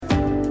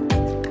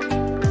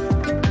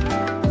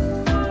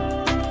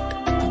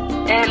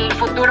El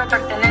futuro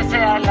pertenece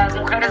a las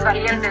mujeres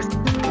valientes.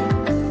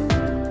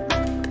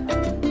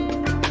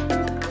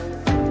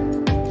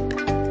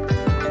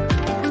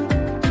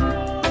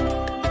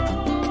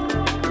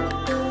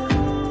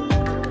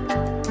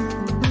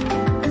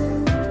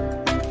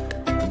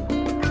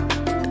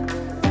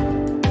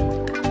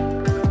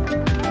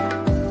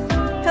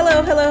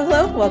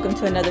 Hello. Welcome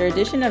to another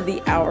edition of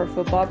the Our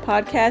Football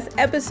Podcast,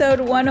 episode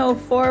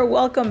 104.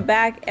 Welcome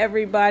back,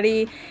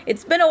 everybody.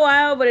 It's been a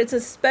while, but it's a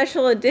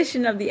special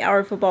edition of the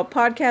Our Football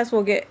Podcast.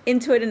 We'll get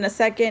into it in a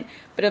second.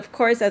 But of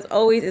course, as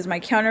always, is my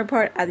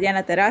counterpart,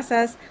 Adriana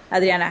Terrazas.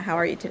 Adriana, how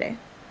are you today?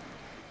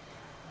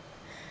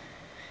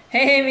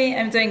 Hey, Amy,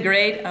 I'm doing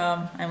great.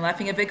 I'm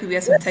laughing a bit because we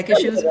have some tech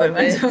issues, but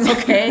I'm doing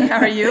okay. How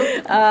are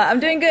you? I'm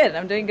doing good.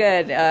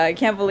 I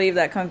can't believe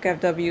that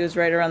CONCACAF is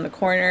right around the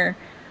corner.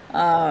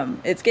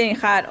 It's getting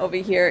hot over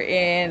here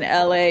in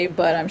LA,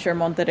 but I'm sure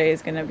Monterrey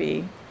is going to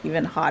be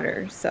even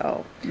hotter.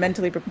 So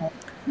mentally prepared.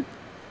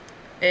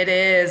 It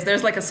is.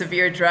 There's like a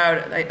severe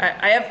drought.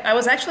 I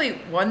was actually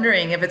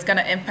wondering if it's going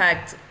to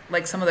impact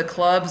like some of the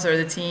clubs or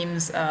the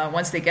teams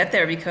once they get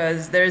there,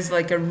 because there's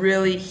like a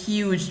really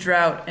huge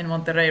drought in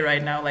Monterrey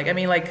right now.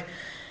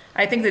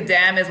 I think the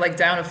dam is like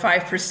down to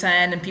 5%,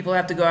 and people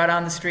have to go out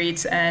on the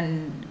streets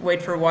and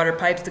wait for water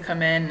pipes to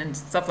come in and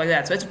stuff like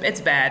that. So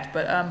it's bad,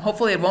 but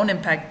hopefully it won't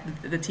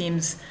impact the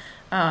teams.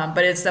 But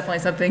it's definitely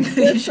something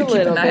you should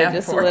keep an eye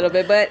out for. A little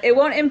bit, but it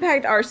won't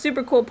impact our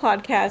super cool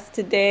podcast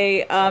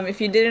today. If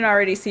you didn't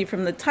already see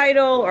from the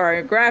title or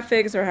our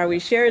graphics or how we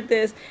shared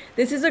this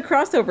is a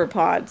crossover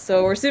pod.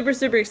 So we're super,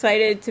 super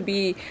excited to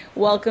be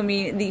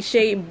welcoming the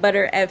Shea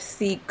Butter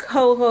FC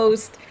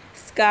co-host,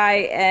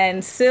 Sky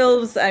and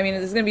Sills. I mean,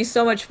 this is going to be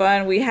so much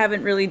fun. We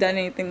haven't really done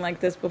anything like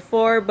this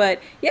before, but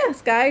yeah,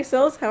 Sky,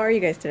 Sills, how are you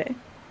guys today?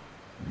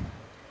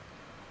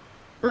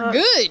 We're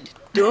good.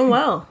 Doing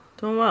well.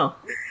 Doing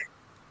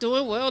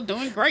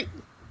great.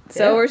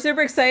 So We're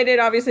super excited.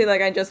 Obviously,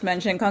 like I just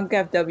mentioned,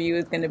 CONCACAF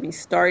is going to be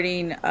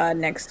starting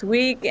next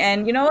week.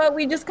 And you know what?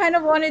 We just kind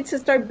of wanted to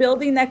start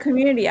building that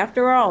community.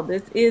 After all,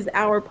 this is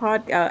our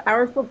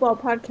football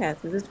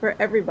podcast. This is for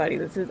everybody.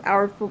 This is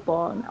our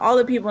football and all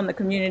the people in the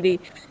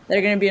community that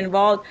are going to be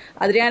involved.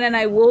 Adriana and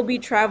I will be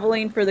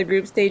traveling for the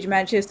group stage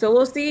matches. So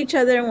we'll see each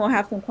other and we'll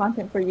have some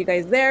content for you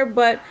guys there.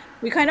 But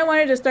we kind of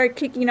wanted to start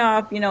kicking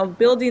off,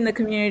 building the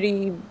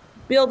community,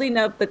 building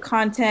up the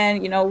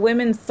content.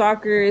 Women's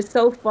soccer is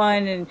so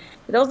fun, and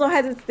it also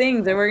has its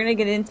things, and we're going to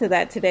get into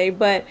that today.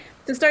 But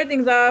to start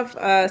things off,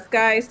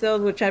 Sky, Sills,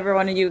 whichever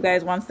one of you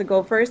guys wants to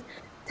go first,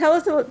 tell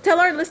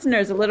our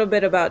listeners a little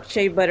bit about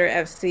Shea Butter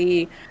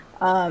FC.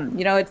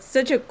 It's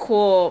such a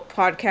cool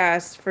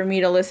podcast for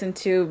me to listen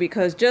to,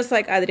 because just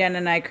like Adriana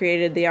and I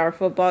created the Our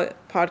Football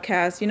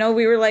Podcast,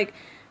 we were like,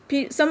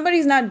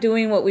 somebody's not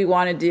doing what we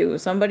want to do.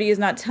 Somebody is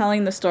not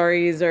telling the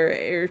stories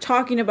or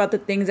talking about the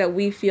things that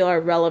we feel are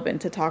relevant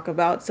to talk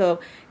about. So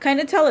kind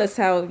of tell us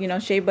how,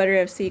 Shea Butter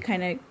FC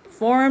kind of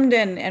formed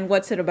and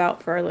what's it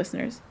about for our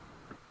listeners.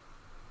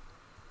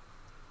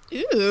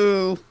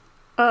 Ew.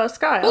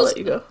 Sky, I'll let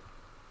you go.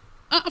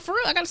 For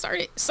real, I got to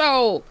start it.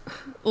 So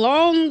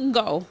long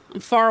ago, I'm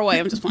far away.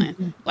 I'm just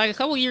playing. Like a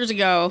couple years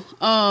ago,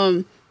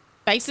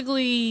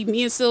 basically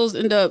me and Sills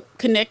ended up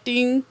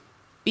connecting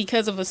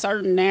because of a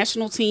certain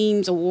national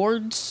team's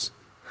awards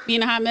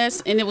being a hot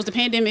mess, and it was the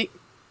pandemic,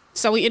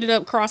 so we ended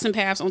up crossing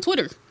paths on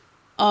Twitter.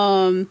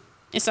 And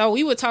so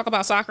we would talk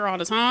about soccer all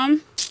the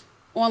time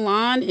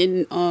online,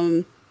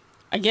 and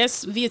I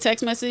guess via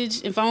text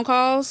message and phone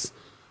calls.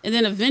 And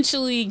then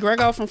eventually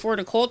Grego from For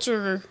the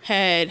Culture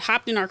had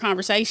hopped in our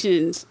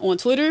conversations on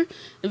Twitter,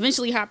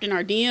 eventually hopped in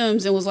our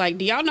DMs and was like,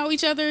 do y'all know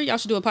each other? Y'all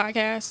should do a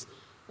podcast.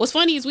 What's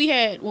funny is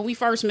when we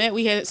first met,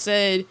 we had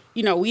said,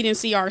 we didn't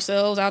see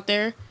ourselves out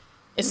there.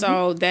 And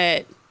so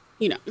that,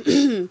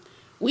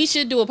 we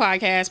should do a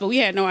podcast, but we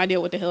had no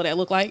idea what the hell that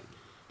looked like.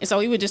 And so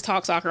we would just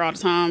talk soccer all the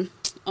time.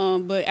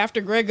 But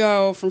after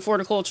Grego from For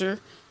the Culture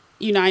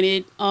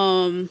United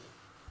saw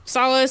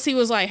us, he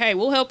was like, hey,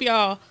 we'll help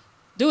y'all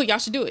do it. Y'all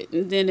should do it.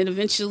 And then it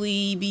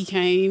eventually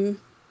became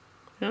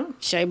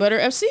Shea Butter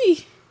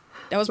FC.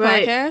 That was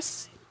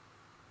podcast.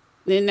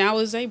 Then now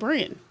is a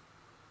brand.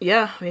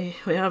 Yeah, we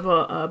have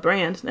a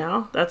brand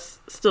now. That's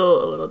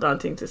still a little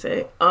daunting to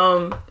say.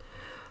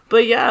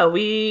 But yeah,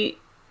 we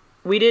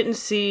didn't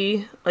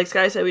see, like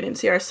Sky said, we didn't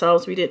see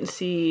ourselves. We didn't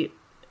see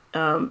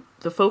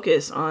the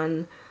focus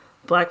on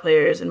Black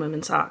players in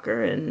women's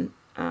soccer and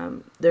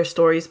their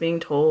stories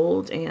being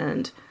told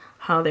and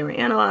how they were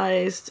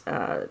analyzed,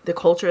 the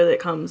culture that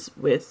comes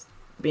with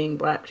being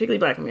Black, particularly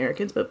Black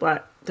Americans,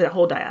 but the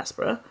whole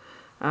diaspora.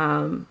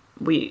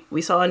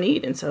 We saw a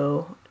need, and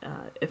so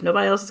if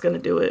nobody else is going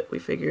to do it, we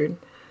figured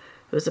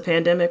it was a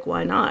pandemic,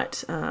 why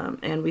not?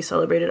 And we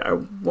celebrated our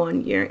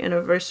 1-year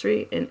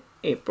anniversary in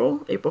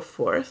April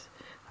 4th.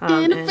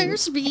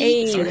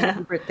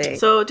 Anniversary. Birthday.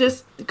 So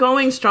just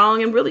going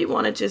strong and really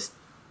want to just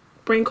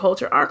bring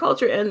culture, our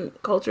culture and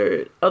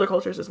other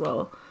cultures as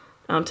well,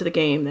 to the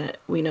game that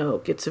we know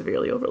gets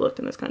severely overlooked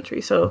in this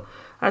country. So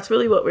that's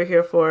really what we're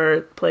here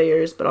for,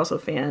 players, but also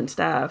fans,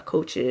 staff,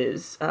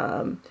 coaches,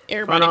 front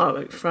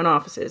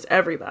offices,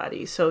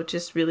 everybody. So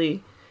just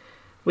really,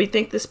 we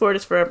think the sport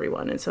is for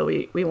everyone. And so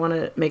we want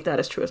to make that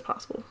as true as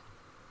possible.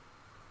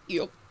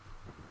 Yep.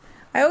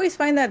 I always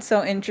find that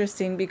so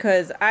interesting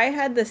because I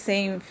had the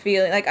same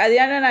feeling. Like,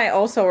 Adriana and I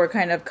also were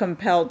kind of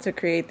compelled to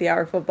create the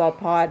Our Football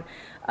Pod.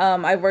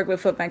 I've worked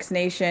with FootMex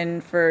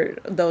Nation, for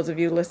those of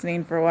you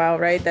listening, for a while,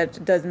 right?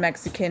 That does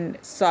Mexican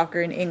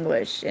soccer in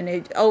English. And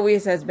it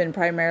always has been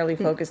primarily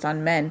focused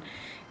on men.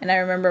 And I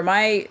remember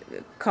my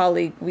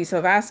colleague, Wiso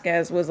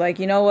Vasquez, was like,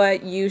 you know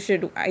what,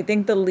 I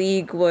think the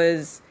league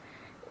was,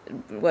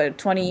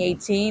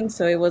 2018,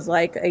 so it was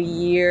like a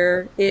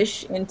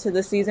year-ish into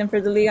the season for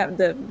the Liga,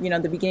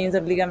 the beginnings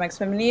of Liga MX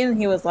Femenil, and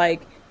he was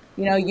like,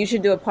 you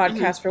should do a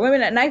podcast for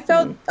women. And I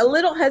felt a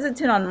little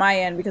hesitant on my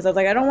end because I was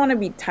like, I don't want to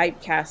be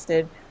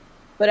typecasted,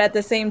 but at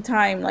the same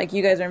time, like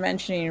you guys are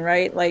mentioning,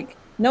 right, like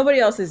nobody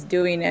else is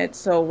doing it,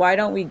 so why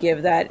don't we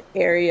give that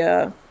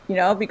area,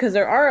 because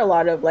there are a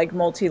lot of like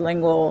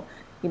multilingual,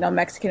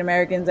 Mexican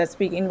Americans that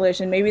speak English,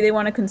 and maybe they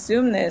want to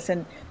consume this.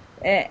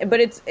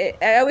 But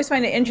I always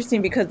find it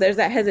interesting because there's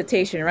that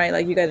hesitation, right?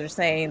 Like you guys are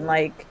saying,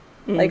 like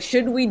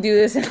should we do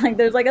this? And like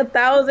there's like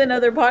 1,000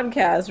 other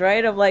podcasts,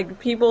 right? Of like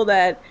people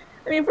that,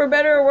 I mean, for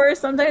better or worse,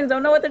 sometimes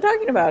don't know what they're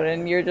talking about,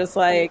 and you're just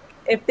like,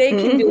 if they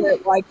can do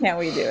it, why can't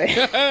we do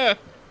it?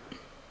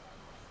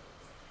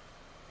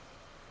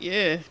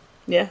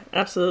 Yeah,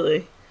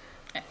 absolutely.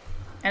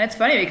 And it's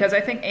funny because I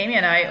think Amy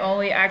and I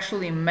only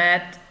actually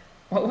met,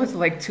 what was it,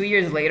 like 2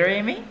 years later,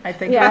 Amy? I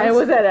think. Yeah, it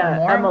was at a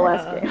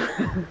MLS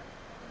game.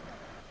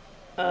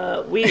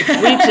 We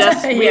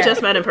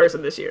just met in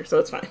person this year, so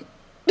it's fine.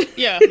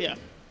 Yeah. Yeah.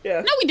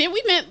 No, we did.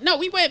 We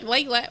went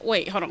late.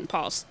 Wait, hold on,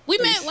 pause. We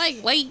met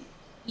like late.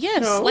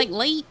 Yes, like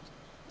late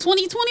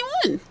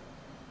 2021.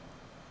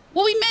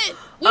 Well, we met.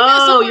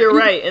 You're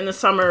right. In the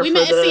summer, we for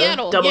met the in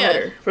Seattle.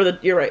 Doubleheader.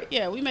 You're right.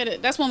 Yeah, we met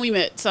it. That's when we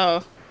met.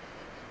 So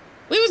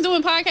we was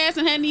doing podcasts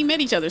and hadn't even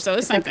met each other. So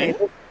it's same thing.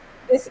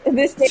 This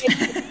day,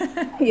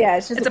 yeah,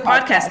 it's just a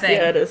podcast thing.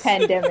 Yeah, it is.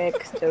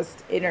 Pandemic,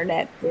 just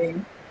internet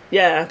thing.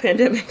 Yeah,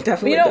 pandemic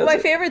definitely.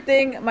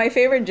 My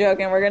favorite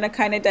joke, and we're gonna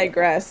kind of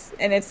digress,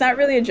 and it's not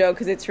really a joke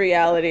because it's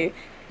reality,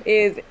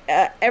 is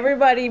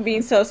everybody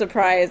being so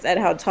surprised at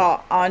how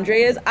tall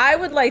Andre is. I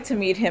would like to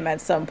meet him at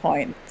some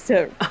point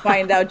to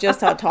find out just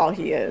how tall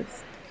he is.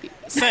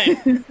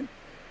 Same.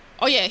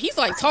 Oh yeah, he's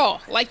like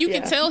tall. Like you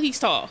can tell he's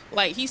tall.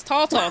 Like he's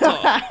tall.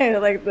 I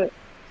like the.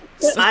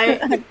 I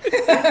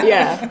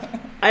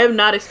have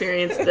not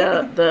experienced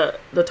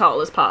the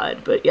tallest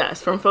pod, but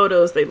yes, from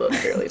photos they look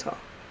fairly tall.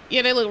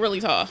 Yeah, they look really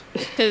tall.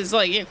 Because,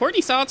 Courtney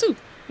saw too.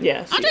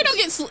 Yeah. Andre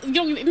it's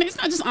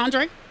not just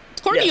Andre.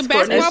 Courtney a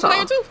basketball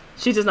player too.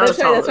 She does not.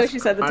 That's why she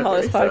said the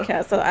tallest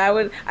podcast. So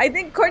I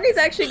think Courtney's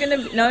actually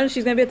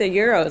she's gonna be at the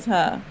Euros,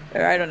 huh?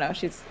 Or I don't know.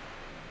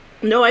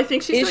 No, I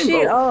think she's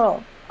doing both.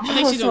 Oh. I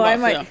think she's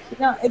doing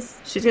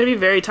both, she's gonna be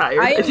very tired.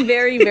 I am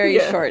very, very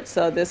short,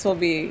 so this will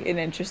be an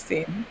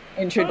interesting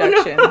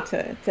introduction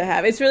to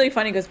have. It's really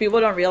funny because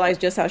people don't realize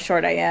just how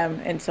short I am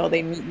until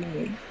they meet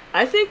me.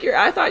 I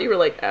thought you were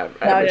like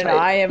average. No.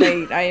 I am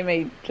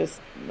a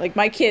just like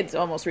my kids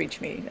almost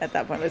reach me at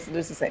that point. Let's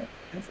just say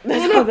that's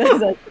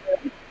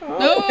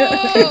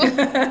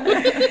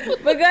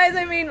But guys,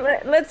 I mean,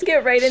 let's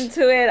get right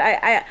into it.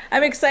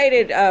 I'm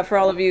excited for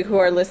all of you who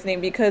are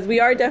listening because we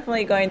are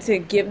definitely going to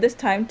give this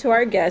time to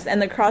our guests, and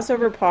the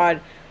crossover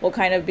pod will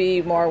kind of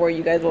be more where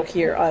you guys will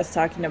hear us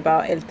talking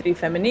about El Tri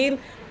Femenil.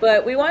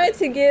 But we wanted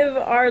to give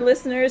our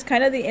listeners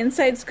kind of the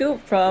inside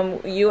scoop from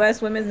U.S.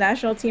 women's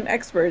national team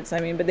experts. I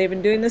mean, but they've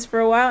been doing this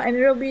for a while, and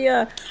it'll be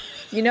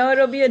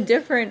a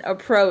different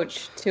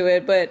approach to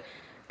it. But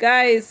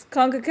guys,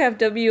 CONCACAF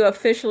W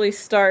officially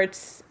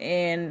starts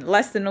in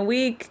less than a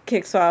week,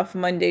 kicks off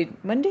Monday,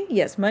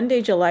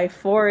 July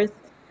 4th.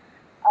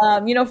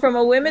 From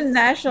a women's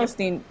national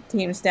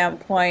team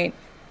standpoint,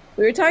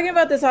 we were talking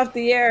about this off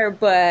the air,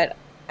 but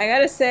I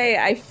gotta say,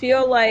 I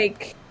feel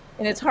like,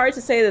 and it's hard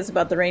to say this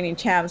about the reigning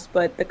champs,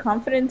 but the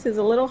confidence is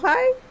a little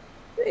high,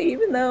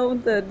 even though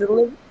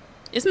the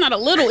it's not a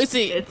little.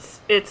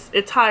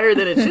 It's higher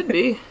than it should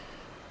be.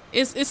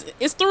 It's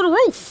through the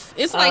roof.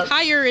 It's like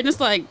higher, and it's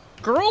like,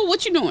 girl,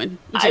 what you doing?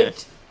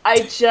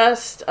 I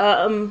just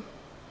so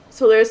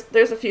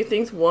there's a few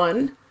things.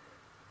 One,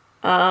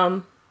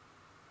 like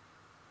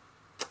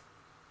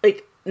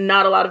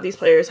not a lot of these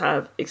players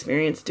have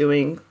experience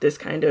doing this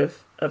kind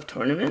of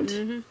tournament.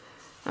 Mm-hmm.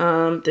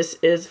 This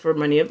is for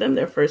many of them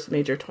their first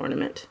major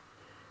tournament.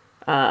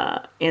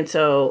 And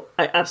so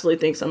I absolutely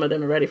think some of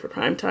them are ready for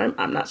prime time.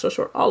 I'm not so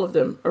sure all of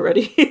them are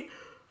ready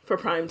for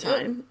prime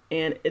time,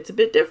 and it's a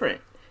bit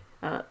different.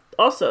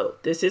 Also,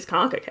 this is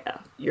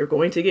CONCACAF. You're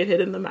going to get hit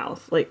in the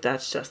mouth. Like,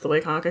 that's just the way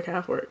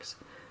CONCACAF works.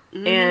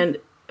 Mm. And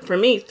for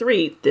me,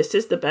 this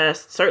is the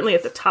best, certainly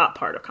at the top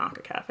part of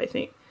CONCACAF, I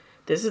think.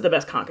 This is the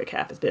best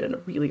CONCACAF has been in a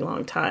really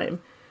long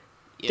time.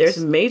 Yes. There's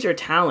major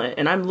talent,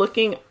 and I'm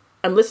listening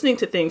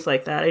to things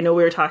like that. I know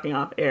we were talking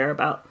off air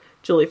about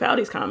Julie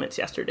Foudy's comments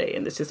yesterday,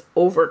 and this just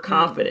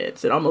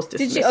overconfidence and almost Did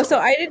dismissal. you? So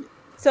I did.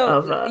 So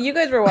Of, you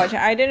guys were watching.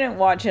 I didn't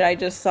watch it. I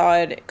just saw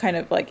it kind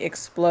of like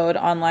explode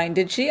online.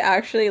 Did she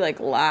actually like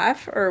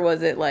laugh, or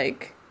was it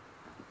like?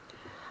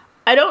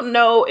 I don't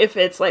know if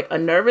it's like a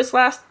nervous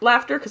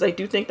laughter, because I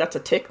do think that's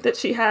a tick that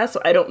she has.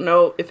 So I don't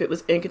know if it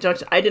was in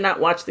conjunction. I did not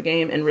watch the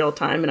game in real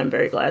time, and I'm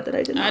very glad that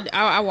I did not.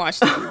 I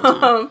watched it in real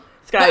time.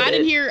 Sky but did.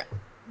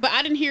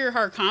 I didn't hear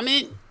her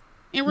comment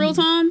in real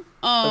time.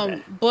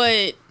 Okay.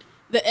 But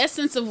the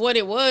essence of what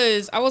it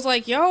was, I was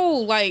like, yo,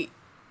 like,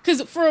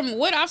 because from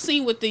what I've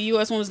seen with the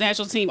U.S. Women's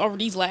National Team over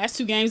these last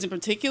 2 games in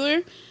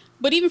particular,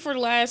 but even for the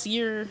last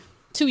 2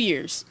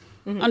 years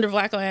under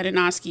Vlatko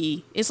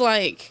Adinoski, it's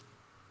like,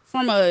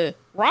 from a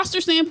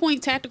roster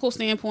standpoint, tactical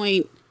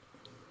standpoint,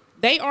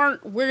 they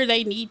aren't where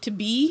they need to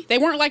be. They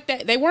weren't like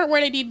that. They weren't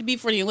where they need to be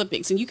for the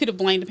Olympics, and you could have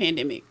blamed the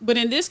pandemic. But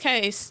in this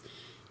case,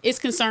 it's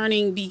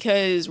concerning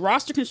because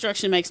roster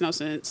construction makes no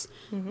sense,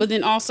 but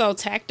then also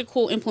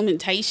tactical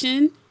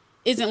implementation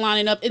isn't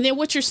lining up. And then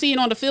what you're seeing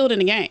on the field in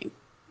the game.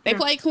 They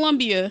played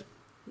Colombia.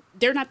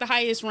 They're not the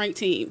highest ranked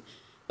team,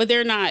 but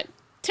they're not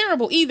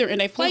terrible either.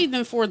 And they played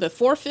them for the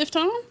 4th, 5th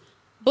time,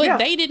 but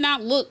they did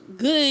not look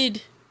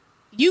good.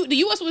 The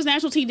U.S. Women's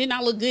National Team did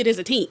not look good as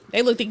a team.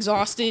 They looked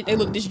exhausted. They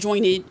looked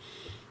disjointed.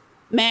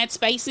 Mad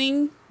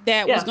spacing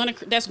that's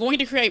going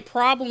to create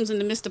problems in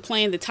the midst of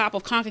playing the top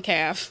of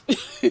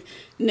CONCACAF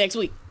next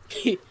week.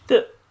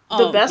 The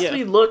best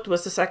we looked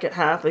was the second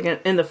half again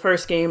in the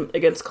first game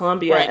against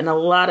Colombia, and a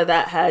lot of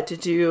that had to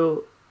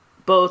do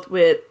both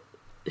with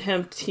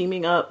him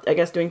teaming up, I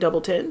guess, doing double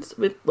tens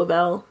with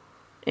Lavelle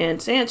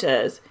and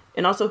Sanchez,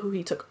 and also who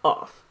he took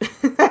off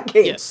that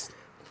game. Yes.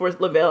 For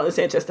Lavelle and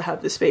Sanchez to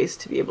have the space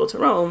to be able to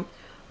roam.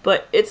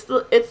 But it's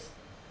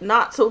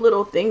not so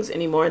little things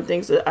anymore, and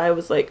things that I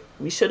was like,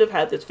 we should have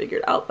had this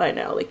figured out by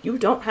now. Like, you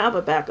don't have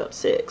a backup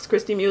 6.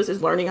 Kristie Mewis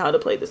is learning how to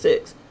play the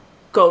 6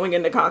 going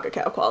into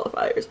CONCACAF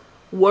qualifiers.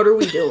 What are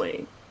we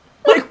doing?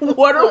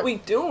 What are we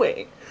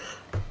doing?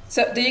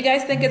 So do you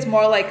guys think it's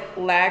more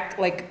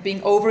like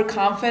being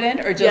overconfident,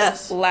 or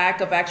just lack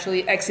of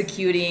actually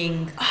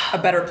executing a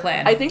better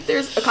plan? I think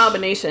there's a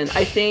combination.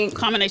 I think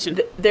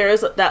there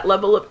is that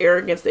level of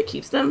arrogance that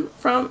keeps them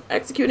from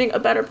executing a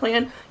better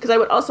plan. Because I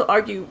would also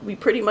argue we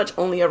pretty much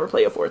only ever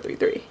play a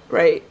 4-3-3,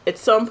 right? At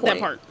some point,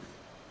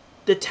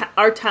 that part.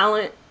 Our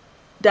talent,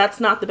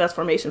 that's not the best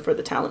formation for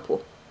the talent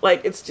pool.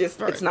 Like, it's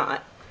just, it's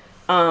not.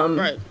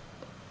 Right.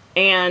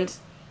 And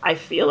I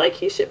feel like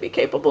he should be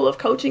capable of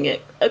coaching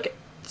it. Okay.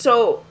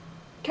 So,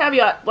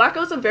 caveat,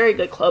 Vlatko's a very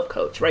good club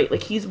coach, right?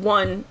 Like, he's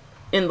won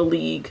in the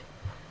league.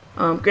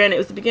 Granted, it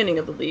was the beginning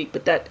of the league,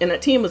 but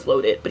that team was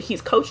loaded. But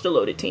he's coached a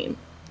loaded team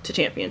to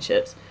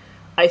championships.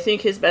 I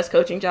think his best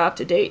coaching job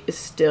to date is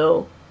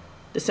still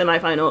the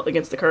semifinal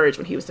against the Courage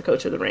when he was the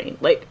coach of the Reign.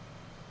 Like,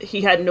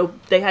 they had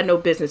no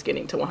business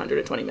getting to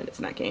 120 minutes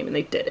in that game, and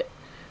they did it.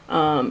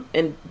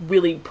 And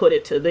really put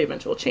it to the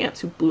eventual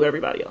champs, who blew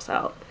everybody else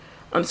out.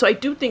 So I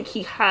do think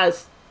he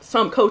has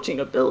some coaching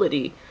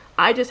ability.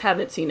 I just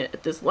haven't seen it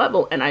at this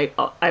level, and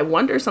I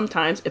wonder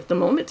sometimes if the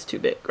moment's too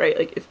big, right?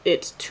 Like, if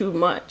it's too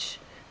much,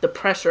 the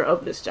pressure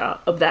of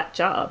that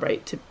job,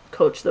 right, to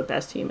coach the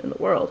best team in the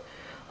world.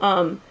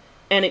 And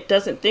it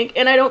doesn't think,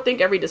 and I don't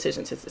think every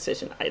decision's his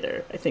decision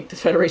either. I think the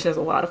Federation has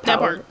a lot of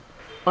power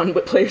on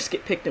what players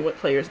get picked and what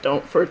players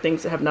don't for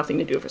things that have nothing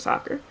to do for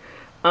soccer.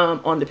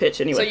 On the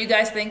pitch anyway. So you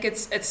guys think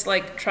it's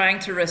like trying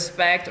to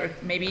respect, or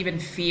maybe even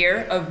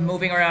fear of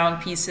moving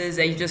around pieces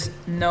that you just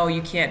know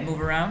you can't move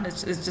around?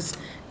 It's just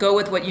go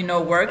with what you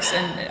know works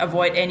and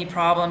avoid any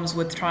problems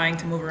with trying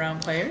to move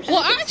around players? Well,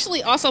 I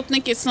actually also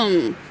think it's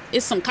some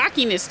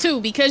cockiness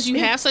too, because you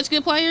have such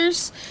good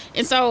players.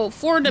 And so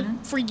for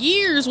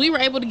years we were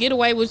able to get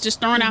away with just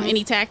throwing out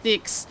any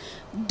tactics,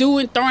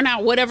 throwing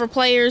out whatever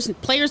players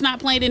not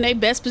playing in their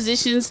best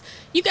positions.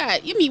 We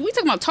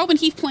talking about Tobin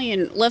Heath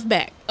playing left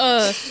back.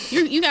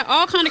 You got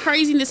all kind of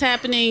craziness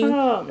happening.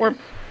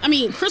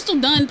 Crystal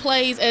Dunn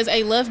plays as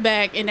a left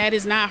back, and that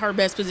is not her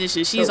best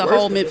position. She's a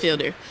whole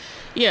midfielder.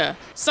 Yeah.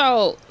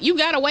 So you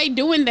got away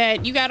doing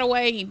that. You got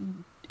away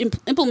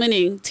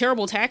implementing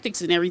terrible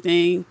tactics and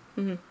everything.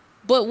 Mm-hmm.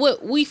 But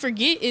what we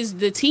forget is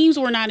the teams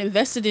were not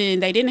invested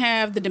in. They didn't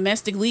have the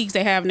domestic leagues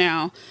they have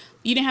now.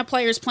 You didn't have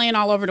players playing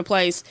all over the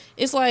place.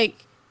 It's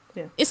like,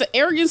 it's an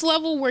arrogance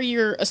level where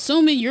you're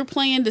assuming you're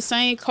playing the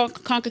same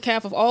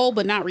CONCACAF of all,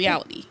 but not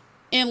reality.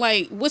 And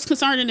like, what's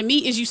concerning to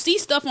me is you see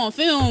stuff on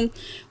film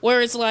where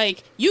it's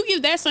like, you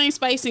give that same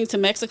spacing to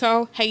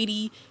Mexico,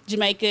 Haiti,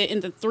 Jamaica,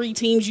 and the 3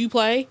 teams you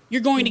play, you're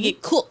going to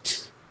get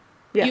cooked.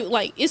 Yeah.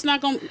 It's not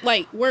going to,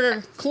 like,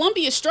 where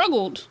Colombia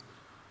struggled,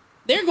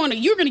 you're going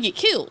to get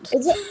killed.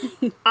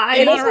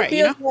 It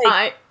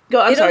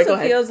also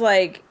feels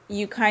like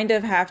you kind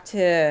of have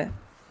to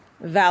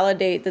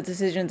validate the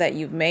decisions that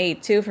you've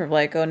made too for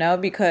Vlatko now,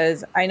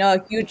 because I know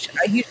a huge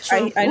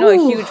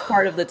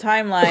part of the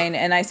timeline,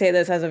 and I say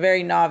this as a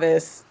very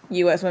novice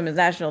U.S. Women's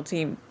National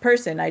Team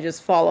person. I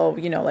just follow,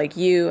 like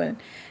you and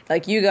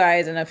like you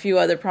guys and a few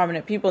other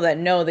prominent people that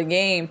know the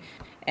game.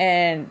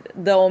 and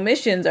the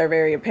omissions are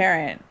very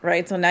apparent,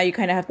 right? So now you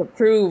kind of have to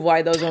prove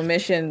why those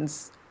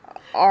omissions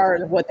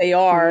are what they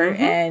are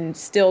and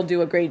still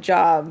do a great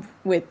job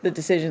with the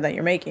decisions that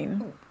you're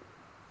making.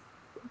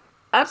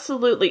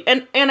 Absolutely.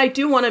 And I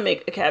do want to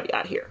make a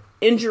caveat here.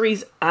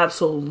 Injuries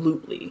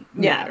absolutely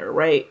matter,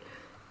 right?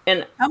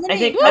 And how many, I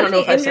think, I don't know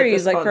if injuries, I said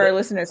this like for our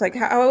listeners, like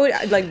how would,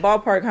 like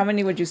ballpark, how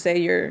many would you say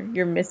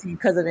you're missing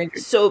because of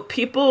injuries? So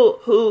people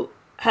who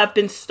have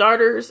been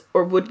starters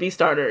or would be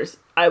starters,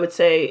 I would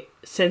say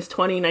since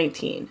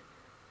 2019,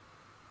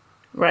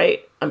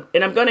 right? And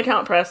I'm going to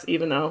count Press,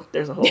 even though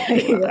there's a whole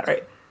thing about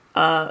that,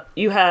 right?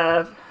 You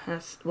have,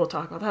 we'll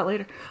talk about that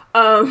later.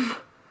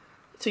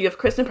 So you have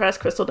Kristen Press,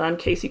 Crystal Dunn,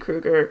 Casey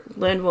Kruger,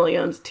 Lynn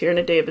Williams,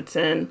 Tierna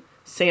Davidson,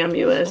 Sam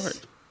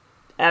Mewis,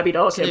 Abby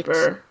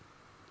Dahlkemper.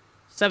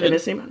 7. Did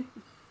I say money?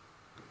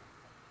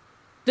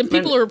 The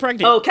people who are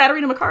pregnant. Oh,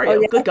 Katarina Macario.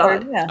 Oh, yeah, Good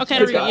God. Yeah.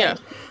 Okay, yeah.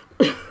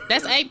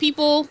 That's 8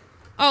 people.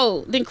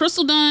 Oh, then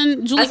Crystal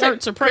Dunn, Julie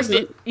Ertz are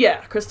pregnant.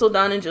 Crystal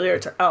Dunn and Julie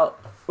Ertz are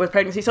out with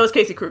pregnancy. So is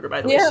Casey Kruger,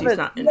 by the way. She's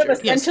not injured.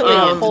 Essentially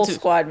a whole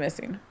squad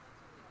missing.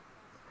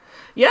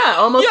 Yeah,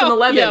 almost an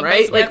 11,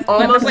 right? Like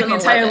almost an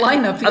entire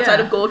 11, lineup outside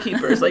of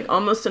goalkeepers, like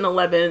almost an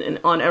 11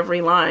 on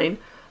every line.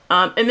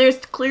 And there's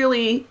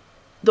clearly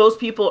those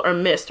people are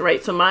missed,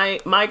 right? So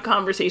my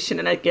conversation,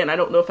 and again, I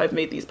don't know if I've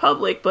made these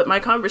public, but my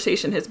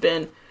conversation has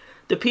been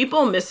the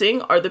people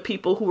missing are the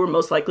people who are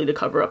most likely to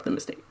cover up the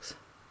mistakes.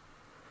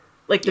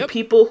 Like the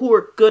people who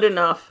are good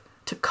enough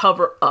to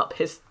cover up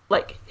his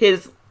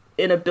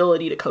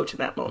inability to coach in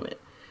that moment.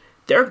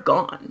 They're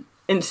gone.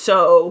 And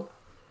so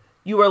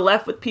you are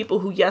left with people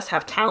who, yes,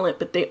 have talent,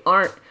 but they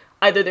aren't,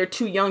 either they're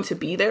too young to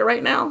be there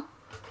right now,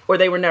 or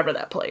they were never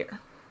that player.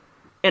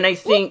 And I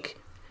think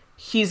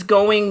he's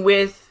going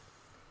with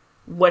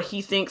what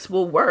he thinks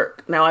will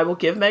work. Now, I will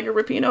give Megan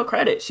Rapinoe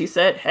credit. She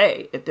said,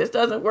 hey, if this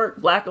doesn't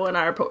work, Vlatko and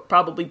I are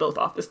probably both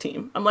off this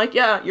team. I'm like,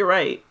 yeah, you're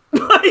right.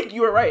 Like,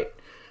 you were right.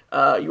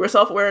 You were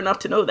self-aware enough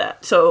to know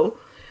that. So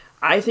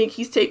I think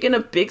he's taken a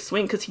big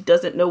swing because he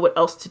doesn't know what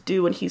else to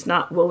do, and he's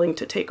not willing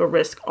to take a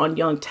risk on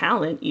young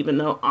talent, even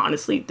though,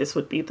 honestly, this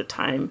would be the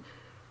time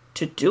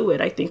to do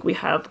it. I think we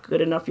have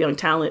good enough young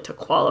talent to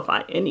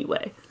qualify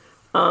anyway,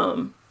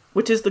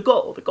 which is the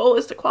goal. The goal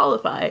is to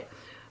qualify,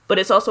 but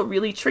it's also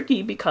really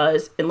tricky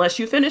because unless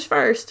you finish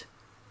first,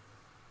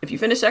 if you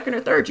finish second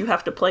or third, you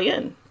have to play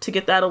in to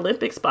get that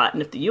Olympic spot.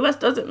 And if the U.S.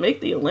 doesn't make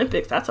the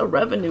Olympics, that's a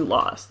revenue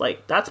loss.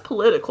 Like, that's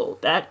political.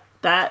 That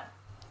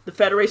the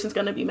Federation's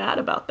going to be mad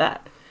about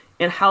that.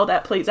 And how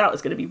that plays out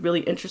is going to be really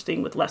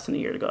interesting with less than a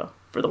year to go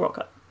for the World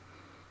Cup.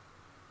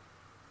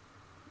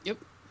 Yep.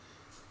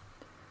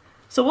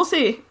 So we'll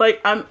see.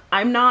 Like, I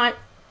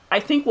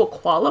think we'll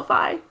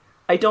qualify.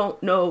 I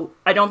don't know.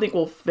 I don't think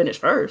we'll finish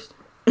first.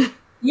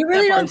 You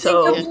really don't think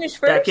they'll finish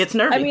first? That gets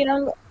nervy. I mean,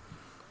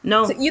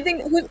 no. So you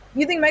think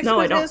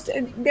Mexico's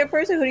going to get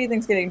first, or who do you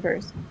think's getting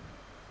first?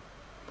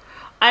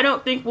 I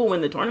don't think we'll win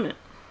the tournament.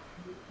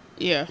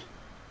 Yeah.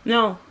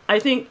 No, I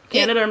think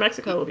Canada or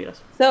Mexico will beat us.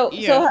 Let's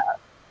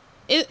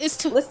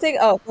take.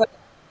 Oh,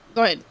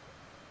 go ahead.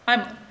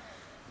 I'm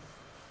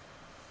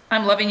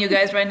loving you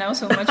guys right now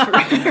so much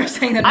for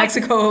saying that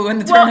Mexico will win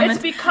the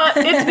tournament. Well,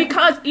 it's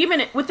because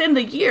even within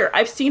the year,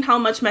 I've seen how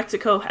much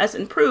Mexico has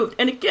improved.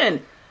 And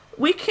again,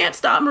 we can't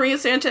stop Maria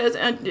Sanchez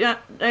and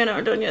Diana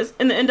Ordonez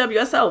in the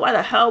NWSL. Why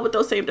the hell would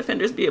those same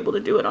defenders be able to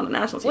do it on the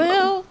national team?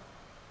 Well,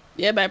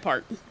 yeah, bad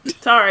part.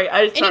 Sorry.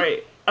 I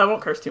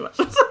won't curse too much.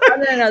 No.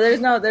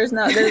 There's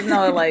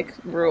no like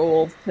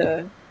rule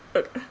to.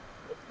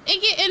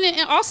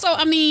 And also,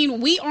 I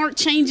mean, we aren't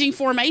changing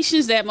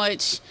formations that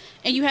much,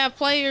 and you have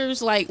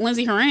players like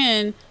Lindsey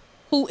Horan,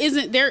 who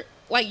isn't there.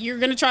 Like, you're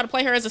gonna try to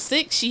play her as a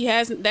 6.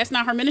 That's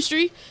not her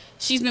ministry.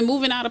 She's been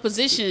moving out of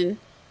position.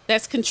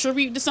 That's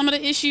contributed to some of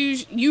the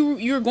issues.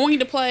 You're going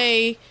to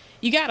play.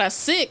 You got a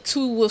 6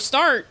 who will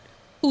start,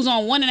 who's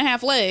on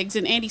 1.5 legs,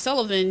 and Andy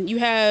Sullivan. You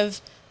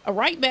have a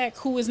right back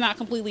who is not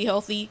completely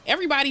healthy.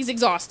 Everybody's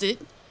exhausted.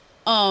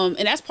 And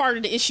that's part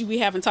of the issue we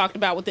haven't talked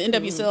about with the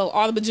NWSL,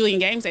 all the bajillion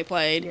games they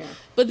played. Yeah.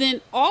 But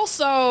then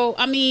also,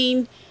 I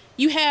mean,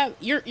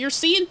 you're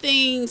seeing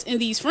things in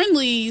these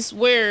friendlies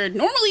where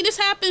normally this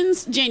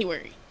happens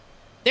January.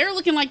 They're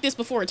looking like this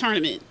before a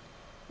tournament,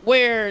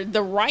 where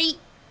the right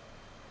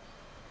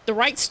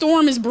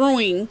storm is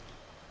brewing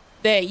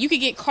that you could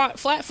get caught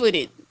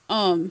flat-footed.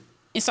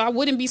 And so I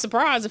wouldn't be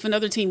surprised if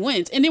another team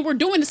wins. And then we're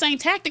doing the same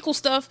tactical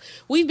stuff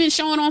we've been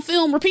showing on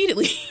film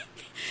repeatedly.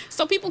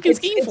 So people can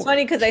scheme for it. It's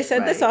funny because I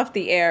said this off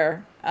the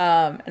air,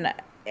 and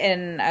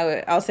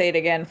I'll say it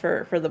again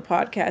for the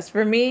podcast.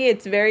 For me,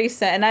 it's very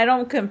set, and I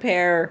don't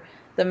compare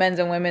the men's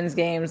and women's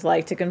games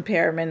like to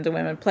compare men's and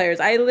women players.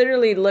 I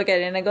literally look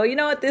at it and I go, you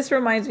know what, this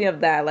reminds me of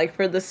that, like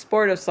for the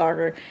sport of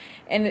soccer.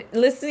 And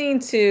listening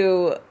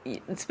to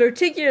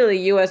particularly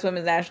U.S.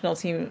 women's national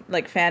team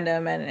like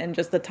fandom and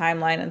just the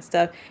timeline and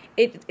stuff,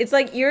 it's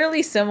like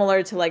eerily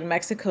similar to like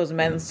Mexico's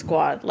men's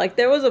squad. Like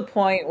there was a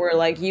point where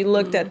like you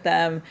looked at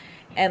them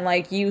and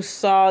like you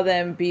saw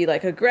them be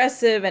like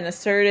aggressive and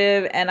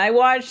assertive. And I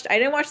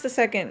didn't watch the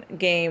second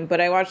game,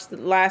 but I watched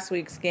last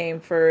week's game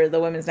for the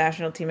women's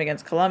national team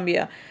against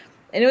Colombia.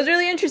 And it was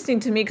really interesting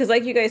to me because,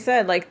 like you guys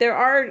said, like there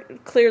are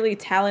clearly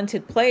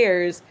talented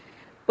players,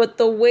 but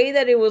the way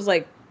that it was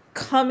like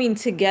coming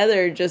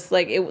together, just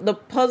like the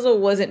puzzle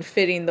wasn't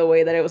fitting the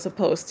way that it was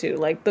supposed to.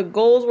 Like the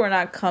goals were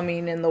not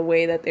coming in the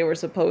way that they were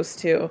supposed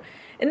to.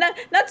 And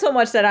not so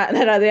much that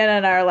Adriana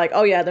and I are like,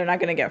 oh yeah, they're not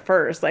going to get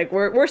first. Like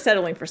we're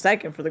settling for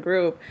second for the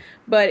group.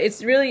 But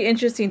it's really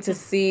interesting to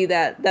see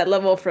that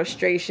level of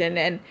frustration.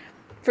 And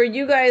for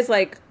you guys,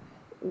 like,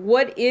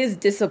 what is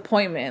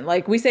disappointment?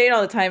 Like we say it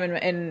all the time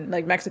in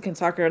like Mexican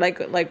soccer, like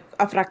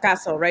a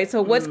fracaso, right?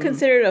 So what's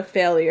considered a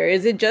failure?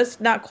 Is it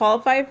just not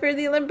qualify for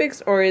the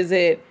Olympics, or is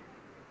it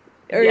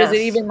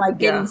even like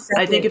getting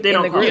second? I think if they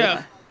don't qualify,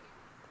 yeah.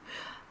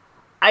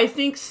 I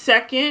think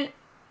second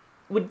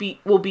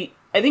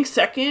I think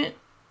second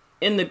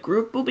in the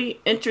group will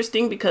be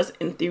interesting because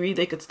in theory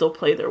they could still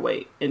play their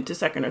way into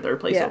second or third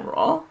place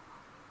overall.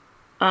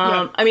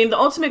 I mean, the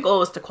ultimate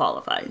goal is to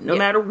qualify. No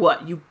matter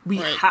what, we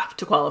have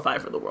to qualify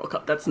for the World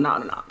Cup. That's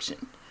not an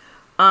option.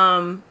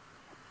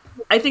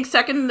 I think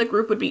second in the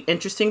group would be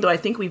interesting, though I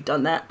think we've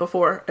done that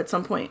before at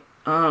some point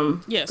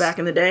back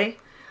in the day.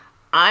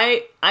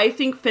 I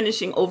think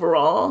finishing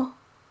overall,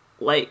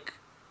 like,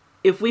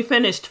 if we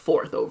finished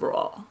fourth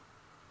overall,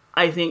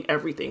 I think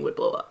everything would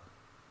blow up.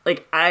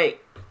 Like, to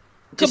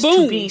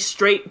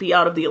be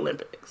out of the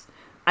Olympics.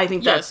 I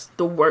think that's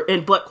the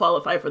worst, but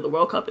qualify for the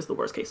World Cup is the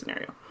worst case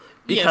scenario.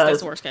 Because, yes, that's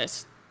the worst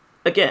case.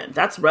 Again,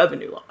 that's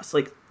revenue loss.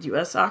 Like,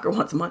 U.S. soccer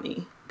wants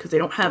money because they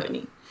don't have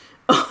any.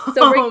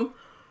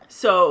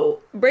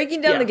 So breaking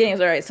down the games,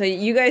 all right. So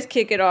you guys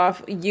kick it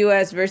off,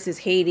 U.S. versus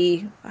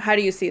Haiti. How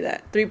do you see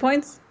that? 3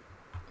 points?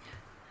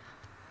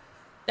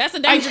 That's a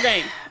danger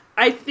game.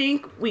 I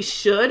think we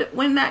should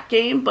win that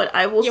game, but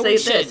I will say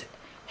this.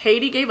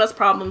 Haiti gave us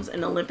problems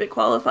in Olympic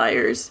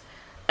qualifiers,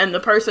 and the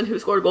person who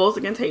scored goals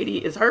against Haiti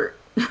is hurt.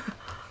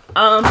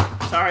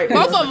 Sorry.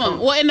 Both of them.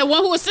 Well, and the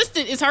one who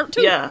assisted is hurt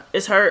too. Yeah,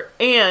 is hurt.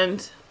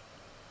 And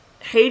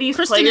Haiti's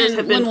players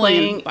have been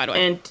playing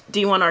in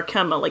D1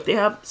 Arkema. Like, they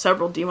have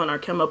several D1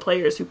 Arkema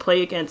players who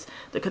play against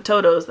the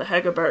Katotos, the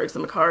Hegerbergs, the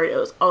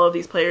Macarios, all of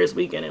these players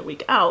week in and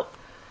week out.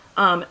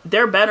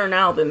 They're better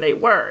now than they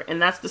were. And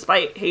that's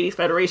despite Haiti's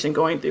federation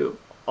going through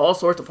all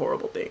sorts of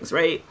horrible things,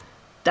 right?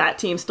 That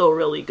team's still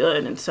really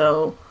good. And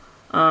so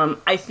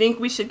I think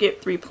we should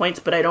get 3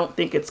 points, but I don't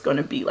think it's going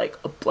to be like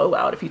a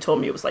blowout. If you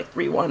told me it was like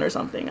 3-1 or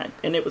something,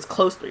 and it was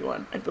close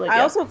 3-1, I'd be like,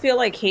 I also feel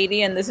like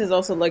Haiti, and this is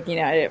also looking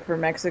at it for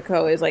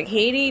Mexico, is like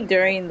Haiti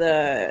during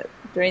the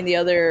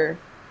other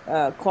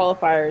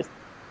qualifiers,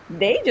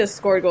 they just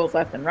scored goals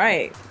left and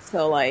right.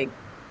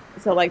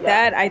 So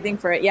that, I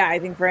think for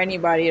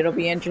anybody, it'll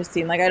be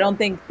interesting. Like, I don't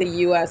think the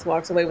U.S.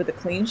 walks away with a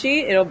clean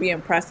sheet. It'll be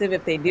impressive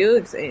if they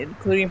do,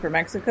 including for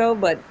Mexico.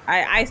 But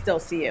I still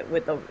see it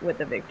with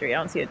the victory. I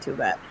don't see it too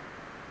bad.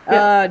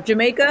 Yeah.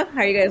 Jamaica,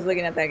 how are you guys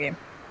looking at that game?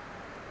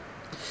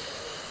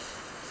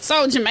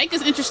 So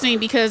Jamaica's interesting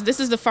because this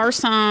is the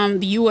first time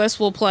the U.S.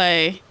 will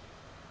play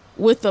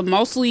with a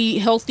mostly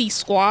healthy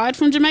squad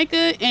from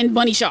Jamaica and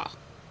Bunny Shaw.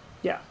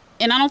 Yeah.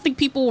 And I don't think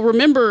people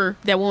remember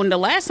that when the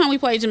last time we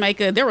played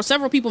Jamaica, there were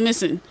several people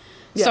missing.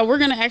 Yeah. So we're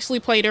going to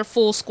actually play their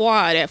full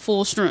squad at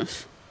full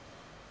strength.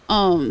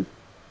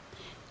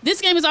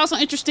 This game is also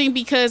interesting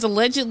because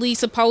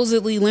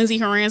supposedly, Lindsey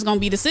Horan's going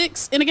to be the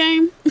 6 in the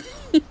game.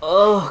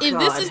 Oh, if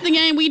God. this is the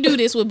game, we do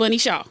this with Bunny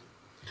Shaw.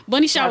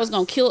 Bunny Shaw is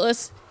going to kill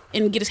us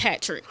and get his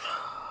hat trick.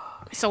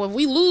 So if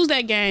we lose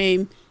that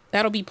game,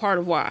 that'll be part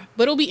of why.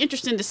 But it'll be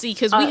interesting to see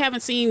because we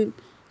haven't seen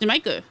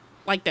Jamaica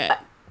like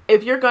that.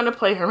 If you're going to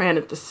play Horan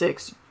at the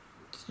 6,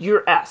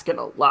 you're asking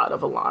a lot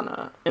of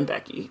Alana and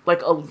Becky.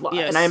 Like, a lot.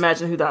 Yes. And I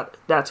imagine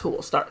that's who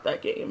will start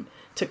that game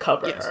to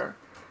cover her.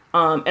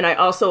 And I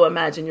also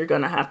imagine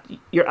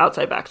your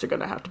outside backs are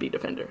going to have to be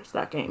defenders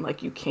that game. Like,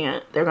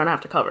 they're going to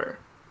have to cover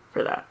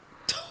for that.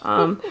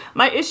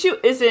 My issue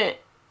isn't,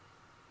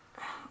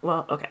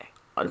 well, okay.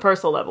 On a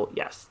personal level,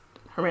 yes,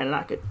 Horan and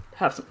I could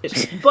have some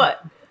issues.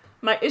 But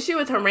my issue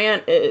with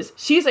Horan is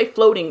she's a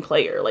floating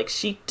player. Like,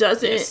 she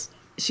doesn't... Yes.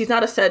 She's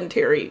not a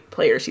sedentary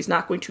player. She's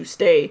not going to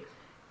stay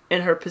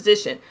in her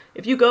position.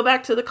 If you go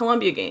back to the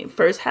Colombia game,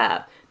 first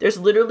half, there's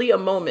literally a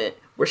moment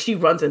where she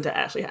runs into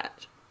Ashley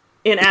Hatch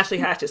in Ashley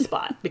Hatch's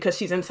spot because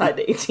she's inside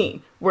the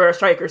 18 where a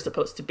striker is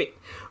supposed to be,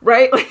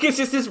 right? Like, it's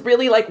just this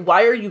really, like,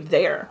 why are you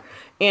there?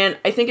 And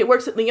I think it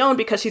works at Lyon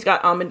because she's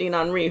got Amandine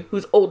Henry,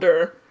 who's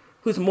older,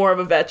 who's more of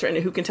a veteran,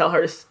 and who can tell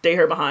her to stay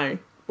her behind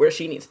where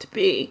she needs to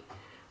be.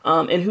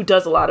 And who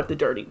does a lot of the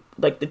dirty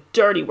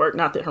work.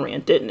 Not that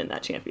Horan didn't in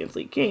that Champions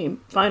League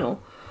game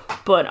final,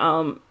 but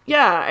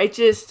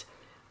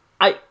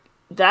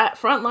that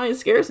front line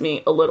scares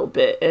me a little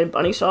bit. And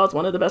Bunny Shaw is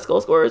one of the best goal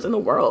scorers in the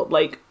world.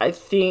 Like, I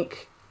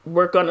think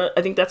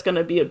that's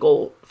gonna be a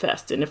goal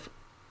fest. And if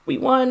we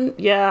won,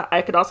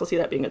 I could also see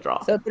that being a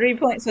draw. So 3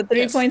 points. So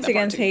 3 points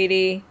against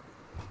Haiti.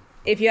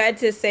 If you had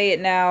to say it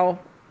now,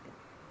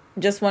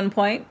 just 1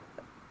 point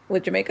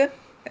with Jamaica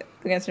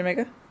against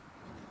Jamaica.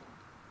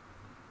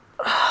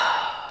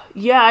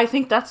 Yeah, I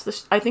think that's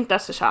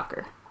the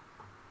shocker.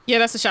 Yeah,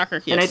 that's a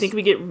shocker. Yes. And I think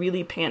we get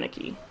really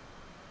panicky.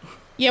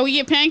 Yeah, we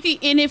get panicky,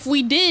 and if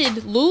we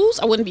did lose,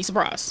 I wouldn't be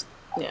surprised.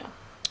 Yeah.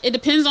 It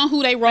depends on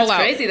who they roll That's out.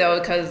 crazy though,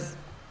 because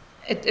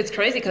it's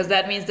crazy because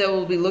that means they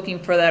will be looking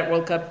for that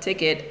World Cup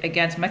ticket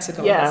against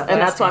Mexico. Yeah, and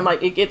that's why I'm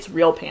like, it gets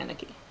real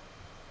panicky.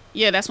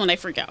 Yeah, that's when they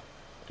freak out.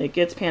 It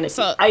gets panicky.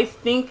 So, I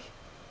think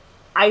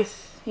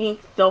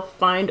they'll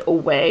find a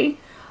way.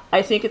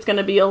 I think it's going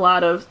to be a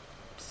lot of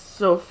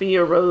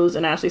Sophia Rose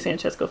and Ashley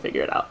Sanchez go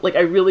figure it out. Like,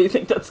 I really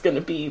think that's going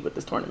to be what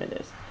this tournament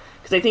is.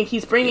 Because I think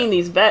he's bringing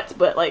these vets,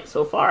 but, like,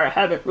 so far I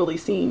haven't really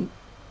seen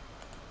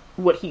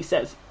what he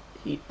says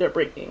they're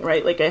bringing,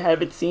 right? Like, I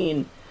haven't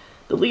seen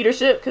the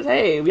leadership, because,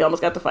 hey, we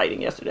almost got the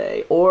fighting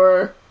yesterday.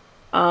 Or,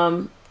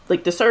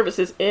 like, the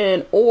services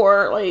in,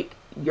 or, like,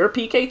 your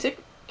PK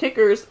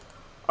kickers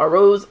are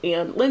Rose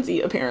and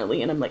Lindsay,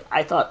 apparently. And I'm like,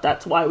 I thought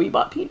that's why we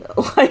bought Pino.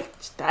 Like,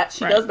 that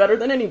she does better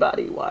than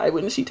anybody. Why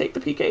wouldn't she take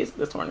the PKs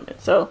this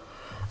tournament? So,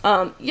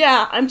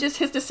 yeah,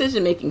 his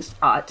decision-making's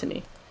odd to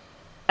me.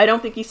 I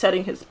don't think he's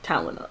setting his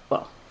talent up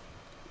well.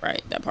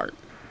 Right, that part.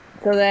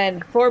 So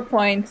then 4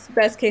 points,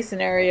 best case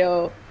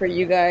scenario for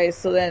you guys.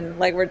 So then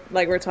like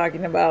we're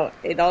talking about,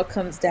 it all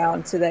comes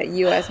down to that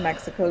US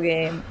Mexico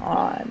game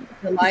on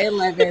July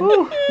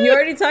 11th. You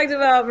already talked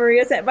about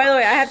Maria by the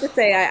way, I have to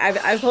say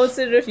I've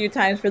posted it a few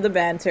times for the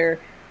banter.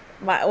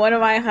 One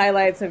of my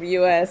highlights of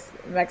US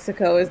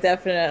Mexico is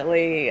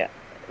definitely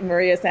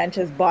Maria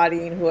Sanchez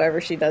bodying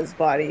whoever she does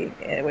body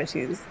when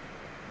she's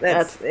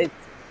that's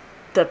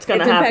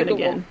gonna happen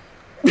again.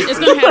 It's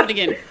gonna happen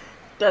again.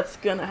 That's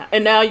gonna happen.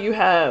 And now you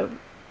have,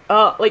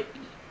 like,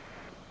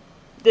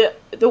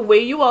 the way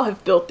you all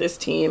have built this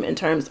team in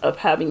terms of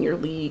having your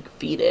league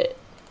feed it,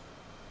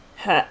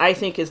 I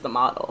think is the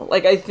model.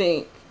 Like, I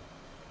think,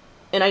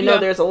 and I know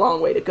there's a long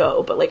way to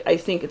go, but, like, I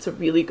think it's a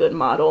really good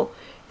model,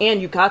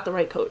 and you got the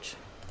right coach.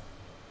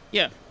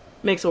 Yeah.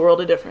 Makes a world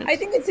of difference. I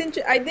think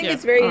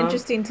it's very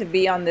interesting to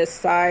be on this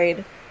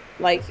side,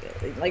 like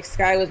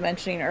Sky was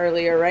mentioning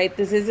earlier, right?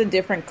 This is a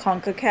different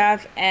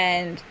CONCACAF,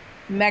 and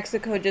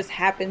Mexico just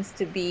happens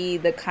to be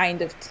the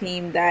kind of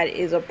team that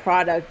is a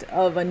product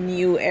of a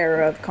new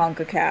era of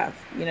CONCACAF.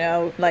 You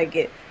know,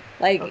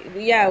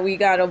 we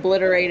got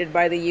obliterated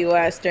by the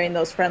U.S. during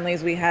those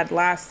friendlies we had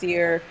last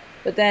year.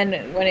 But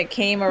then when it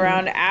came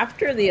around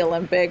after the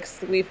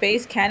Olympics, we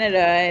faced Canada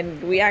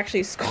and we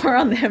actually score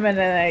on them, and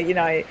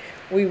then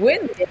we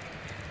win.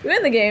 We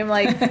win the game.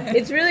 Like,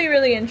 it's really,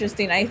 really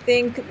interesting. I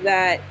think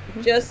that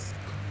just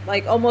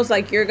like almost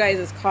like your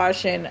guys'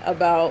 caution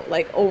about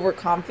like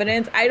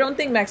overconfidence. I don't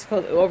think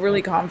Mexico's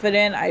overly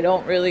confident. I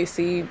don't really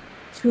see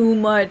too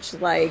much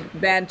like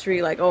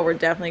bantery, like, oh, we're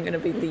definitely going to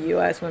beat the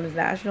U.S. women's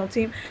national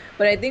team.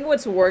 But I think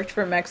what's worked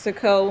for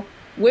Mexico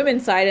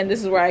women's side, and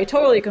this is where I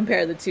totally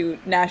compare the two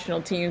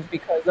national teams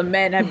because the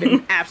men have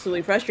been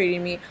absolutely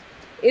frustrating me,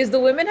 is the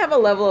women have a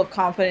level of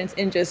confidence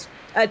in just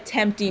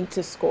attempting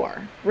to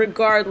score,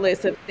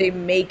 regardless if they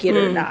make it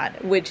or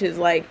not, which is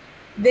like,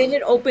 then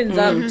it opens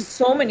up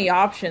so many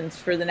options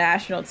for the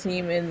national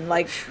team and,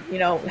 like,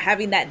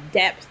 having that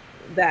depth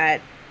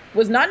that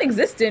was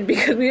non-existent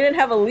because we didn't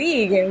have a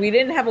league and we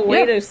didn't have a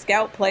way to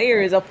scout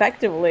players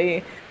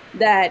effectively.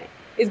 That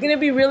is going to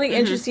be really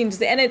interesting to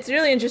see. And it's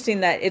really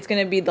interesting that it's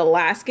going to be the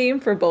last game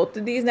for both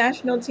of these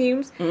national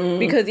teams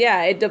because,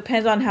 it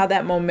depends on how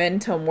that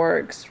momentum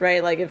works,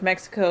 right? Like, if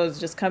Mexico is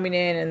just coming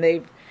in and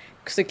they've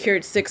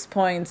secured 6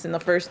 points in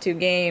the first two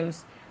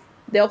games,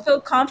 they'll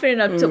feel confident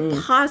enough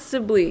to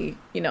possibly,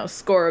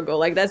 score a goal.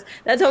 Like,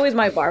 that's always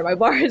my bar. My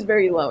bar is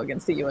very low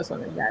against the U.S.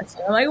 women's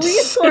national. I'm like, we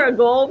can score a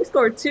goal, we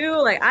score two.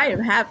 Like, I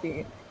am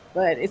happy.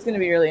 But it's going to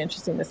be really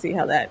interesting to see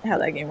how that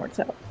game works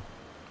out.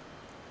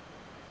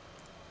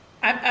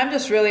 I'm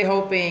just really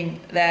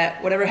hoping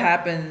that whatever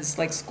happens,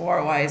 like,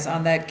 score-wise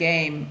on that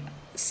game,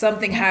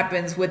 something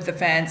happens with the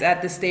fans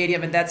at the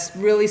stadium, and that's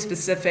really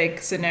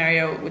specific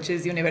scenario, which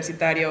is the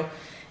Universitario.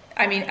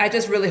 I mean, I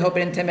just really hope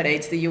it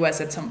intimidates the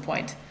U.S. at some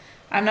point.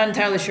 I'm not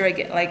entirely sure.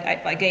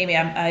 Like Amy,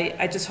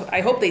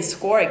 I hope they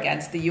score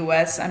against the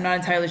U.S. I'm not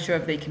entirely sure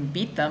if they can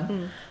beat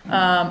them,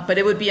 but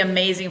it would be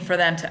amazing for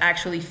them to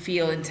actually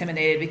feel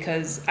intimidated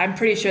because I'm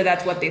pretty sure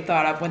that's what they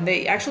thought of when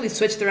they actually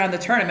switched around the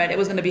tournament. It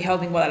was going to be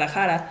held in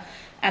Guadalajara,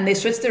 and they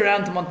switched it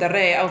around to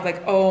Monterrey. I was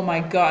like, oh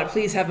my God,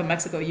 please have a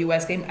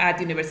Mexico-U.S. game at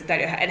the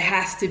Universitario. It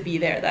has to be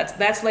there.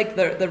 That's like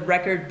the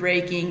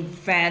record-breaking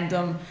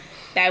fandom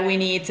that we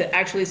need to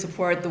actually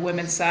support the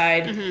women's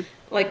side,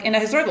 like, in a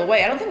historical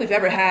way. I don't think we've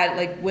ever had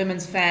like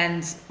women's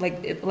fans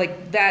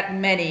like that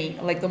many,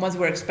 like the ones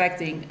we're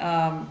expecting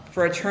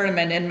for a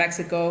tournament in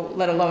Mexico,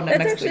 let alone a Mexico-US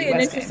game. That's actually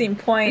an interesting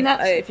point.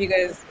 If you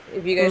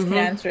guys can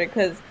answer it,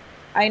 because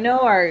I know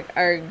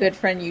our good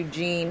friend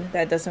Eugene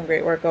that does some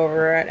great work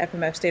over at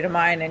FMF State of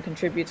Mind and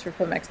contributes for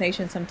FMX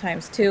Nation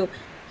sometimes too.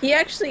 He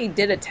actually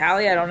did a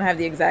tally, I don't have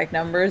the exact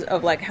numbers,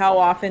 of like how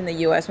often the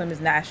U.S. women's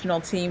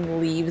national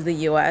team leaves the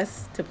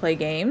U.S. to play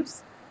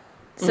games.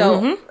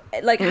 So,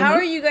 like, how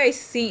are you guys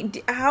seeing?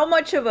 How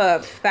much of a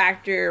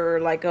factor or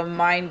like a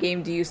mind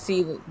game do you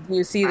see? Do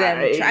you see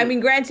them? I mean,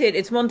 granted,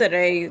 it's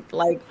Monterrey.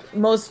 Like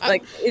most,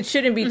 like it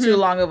shouldn't be too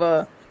long of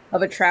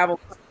a travel.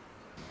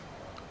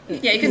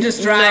 Yeah, you can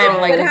just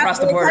drive like across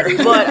the border.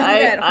 But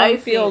I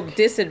feel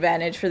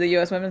disadvantage for the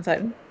U.S. women's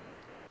side.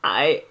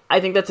 I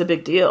think that's a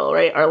big deal,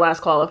 right? Our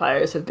last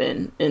qualifiers have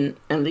been in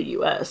the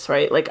U.S.,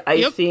 right? Like,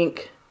 I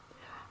think,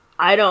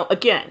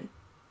 again,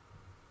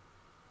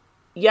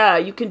 yeah,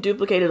 you can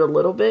duplicate it a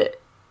little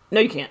bit. No,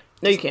 you can't.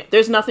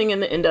 There's nothing in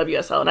the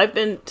NWSL, and I've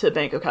been to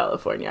Bank of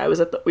California.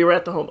 We were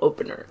at the home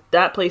opener.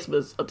 That place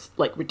was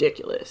like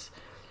ridiculous,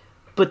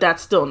 but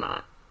that's still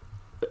not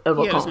of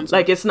a home.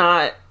 Like, it's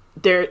not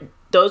there.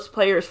 Those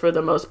players, for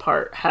the most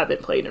part,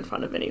 haven't played in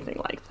front of anything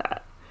like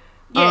that.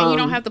 Yeah, you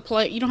don't have to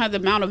play. You don't have the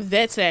amount of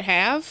vets that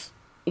have.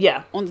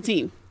 Yeah, on the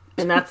team,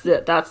 and that's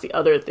the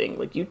other thing.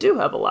 Like, you do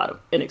have a lot of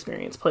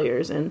inexperienced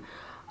players, and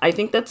I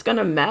think that's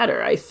gonna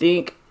matter. I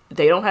think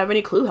they don't have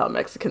any clue how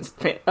Mexican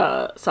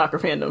soccer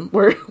fandom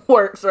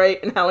works,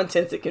 right, and how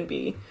intense it can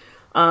be.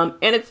 And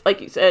it's like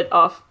you said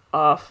off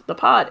the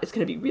pod, it's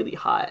gonna be really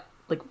hot,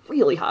 like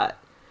really hot.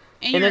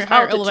 And there's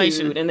altitude,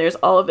 elevation. And there's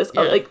all of this.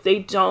 Yeah. Like,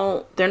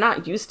 they're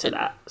not used to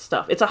that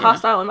stuff. It's a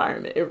hostile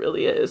environment. It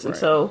really is. And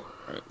so,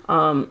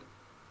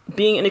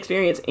 being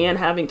inexperienced and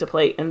having to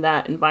play in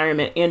that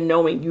environment and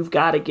knowing you've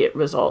got to get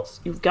results,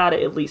 you've got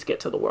to at least get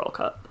to the World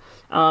Cup.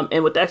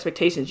 And with the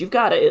expectations, you've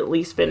got to at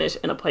least finish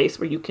in a place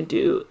where you can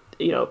do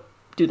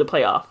the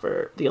playoff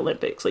for the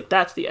Olympics. Like,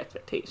 that's the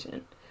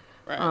expectation.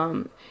 Right.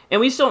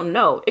 And we just don't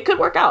know. It could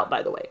work out,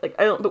 by the way.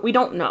 But we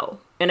don't know.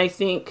 And I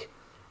think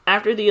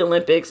after the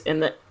Olympics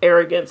and the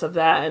arrogance of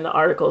that, and the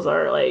articles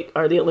are like,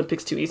 are the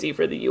Olympics too easy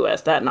for the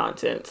U.S.? That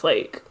nonsense.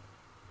 Like,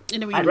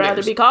 I'd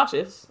rather be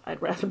cautious.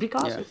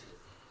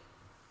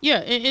 Yeah,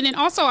 and then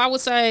also I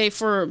would say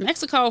for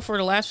Mexico, for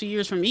the last few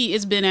years, for me,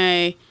 it's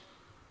been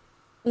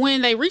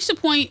when they reach the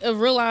point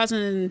of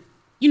realizing,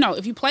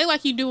 if you play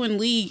like you do in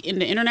league in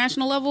the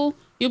international level,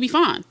 you'll be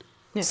fine.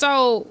 Yeah.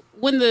 So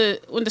when the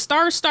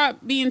stars stop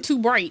being too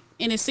bright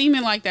and it's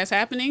seeming like that's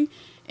happening,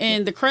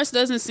 and the crest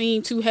doesn't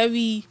seem too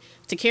heavy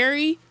to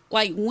carry,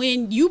 like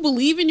when you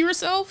believe in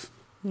yourself,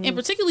 and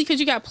particularly because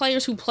you got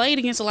players who played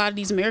against a lot of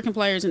these American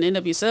players in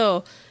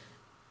NWSL,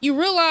 you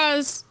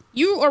realize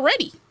you are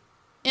ready.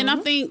 And I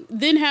think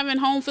then having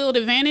home field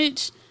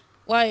advantage,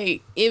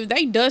 like if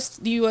they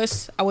dust the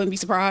U.S., I wouldn't be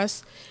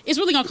surprised. It's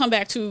really gonna come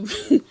back to,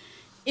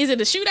 is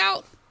it a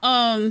shootout?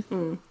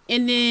 And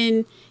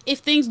then if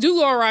things do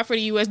go awry for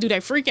the U.S., do they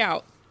freak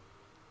out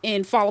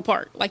and fall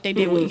apart like they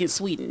did against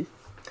Sweden?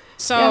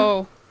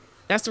 So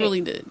that's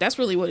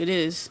really what it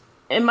is.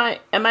 And my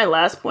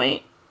last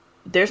point,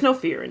 there's no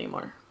fear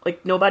anymore.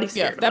 Like, nobody's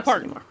scared of us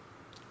anymore.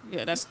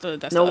 Yeah, that's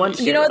no one's.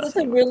 That's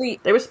a really,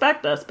 they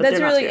respect us, but that's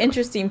they're a not really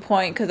interesting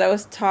point, because I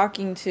was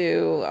talking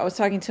to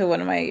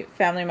one of my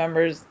family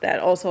members that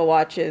also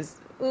watches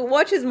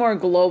more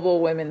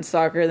global women's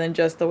soccer than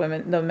just the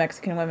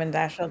Mexican women's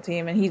national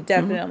team, and he's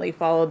definitely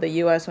followed the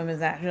U.S. women's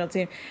national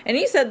team, and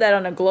he said that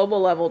on a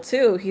global level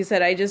too. He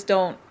said, I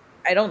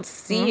don't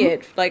see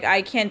it. Like,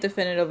 I can't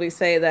definitively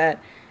say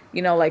that,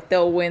 like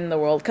they'll win the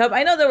World Cup.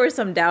 I know there were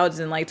some doubts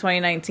in like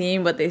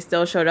 2019, but they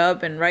still showed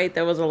up, and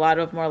there was a lot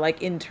of more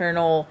like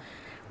internal,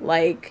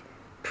 like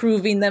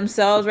proving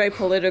themselves, right,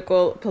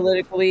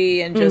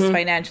 politically and just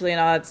financially and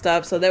all that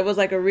stuff. So there was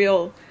like a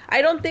real,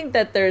 I don't think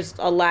that there's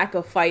a lack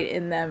of fight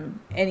in them,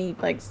 any,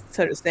 like,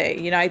 so to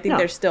say, I think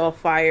there's still a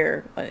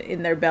fire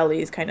in their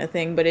bellies kind of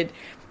thing, but it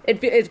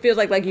feels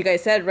like you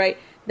guys said, right,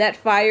 that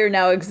fire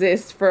now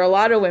exists for a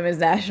lot of women's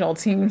national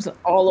teams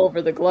all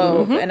over the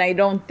globe. And I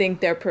don't think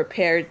they're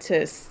prepared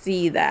to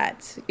see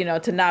that,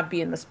 to not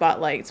be in the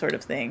spotlight sort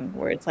of thing,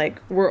 where it's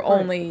like, we're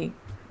only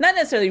not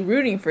necessarily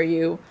rooting for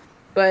you,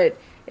 but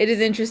it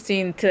is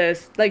interesting to,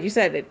 like you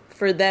said,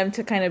 for them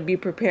to kind of be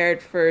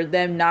prepared for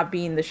them not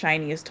being the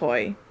shiniest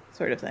toy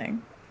sort of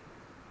thing.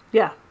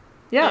 Yeah.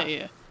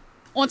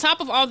 On top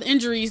of all the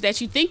injuries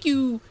that you think,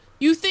 and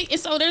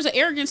so there's an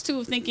arrogance too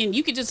of thinking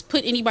you could just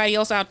put anybody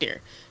else out there.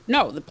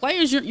 No, the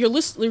players, you're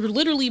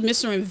literally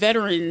missing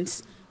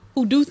veterans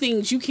who do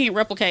things you can't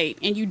replicate,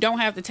 and you don't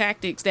have the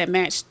tactics that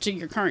match to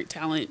your current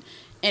talent,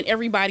 and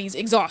everybody's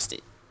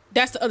exhausted.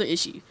 That's the other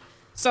issue.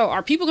 So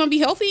are people going to be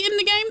healthy in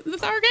the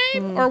third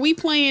game? Or are we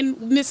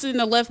playing missing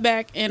a left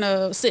back and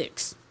a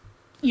 6?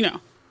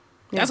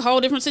 That's a whole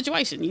different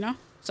situation,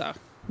 So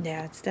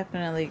yeah, it's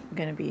definitely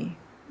going to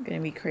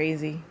be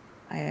crazy.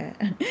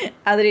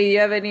 Adri, do you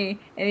have any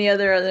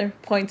other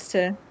points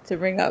to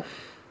bring up?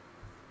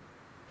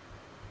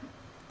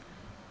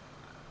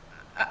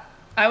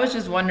 I was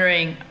just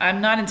wondering,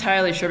 I'm not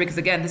entirely sure, because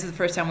again, this is the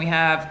first time we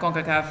have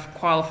CONCACAF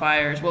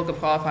qualifiers, World Cup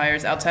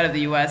qualifiers outside of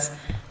the US.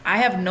 I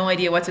have no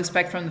idea what to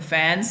expect from the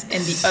fans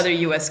in the other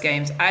US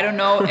games. I don't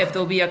know if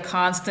there'll be a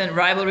constant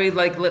rivalry,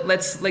 like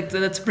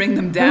let's bring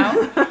them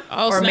down,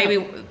 or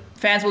maybe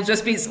fans will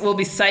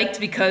be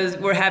psyched because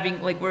we're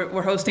having, like,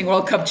 we're hosting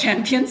World Cup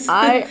champions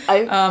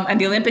and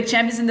the Olympic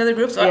champions in the other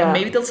groups. So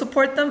maybe they'll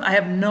support them. I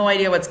have no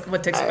idea what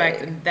to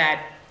expect in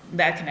that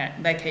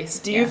that case.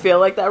 Do you feel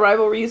like that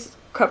rivalry's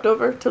crept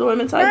over to the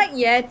women's side? Not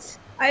yet.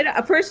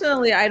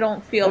 Personally, I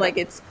don't feel like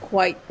it's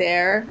quite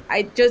there.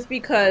 Just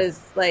because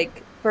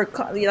for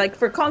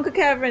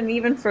CONCACAF and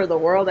even for the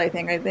world, I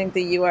think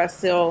the U.S.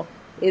 still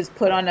is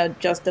put on a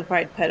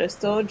justified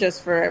pedestal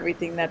just for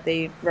everything that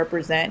they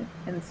represent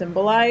and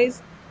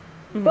symbolize.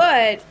 Mm-hmm.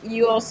 But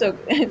you also,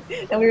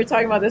 and we were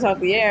talking about this off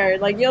the air,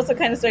 you also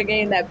kind of start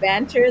getting that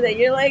banter that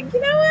you're like,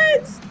 you know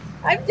what?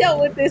 I've dealt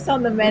with this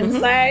on the men's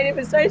side. If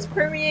it starts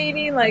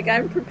permeating,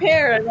 I'm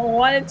prepared. I don't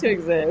want it to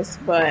exist,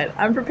 but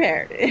I'm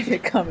prepared if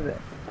it comes in.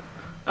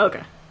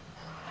 Okay.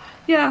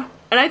 Yeah,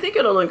 and I think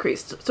it'll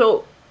increase.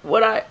 So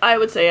what I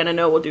would say, and I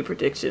know we'll do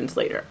predictions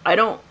later, I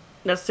don't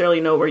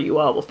necessarily know where you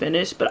all will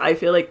finish, but I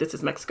feel like this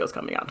is Mexico's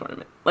coming out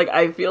tournament.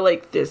 I feel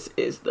like this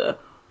is the,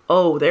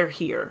 they're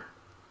here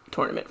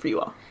tournament for you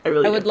all. I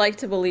would like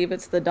to believe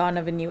it's the dawn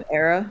of a new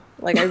era.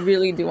 I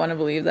really do want to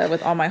believe that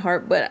with all my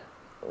heart, but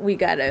we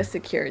gotta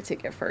secure a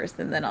ticket first,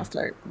 and then I'll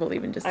start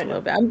believing just a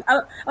little bit. I'm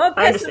a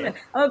pessimist.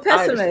 I'm a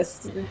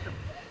pessimist.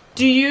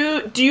 Do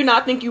you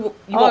not think you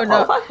won't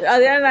qualify? No.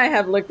 Adriana and I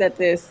have looked at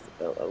this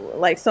so many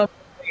ways.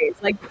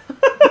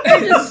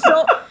 There's just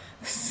so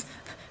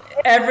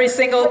every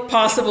single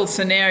possible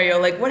scenario.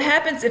 What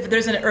happens if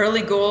there's an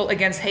early goal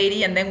against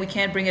Haiti and then we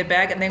can't bring it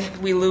back and then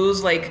we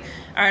lose, I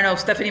don't know,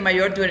 Stephanie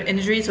Mayor due to an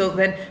injury? So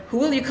then who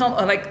will you come,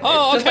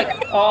 all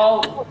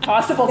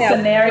possible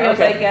scenarios,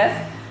 okay. I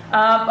guess.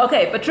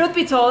 Okay, but truth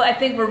be told, I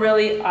think we're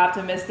really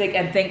optimistic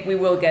and think we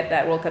will get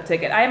that World Cup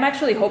ticket. I am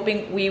actually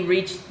hoping we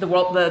reach the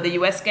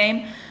US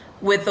game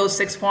with those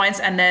 6 points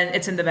and then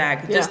it's in the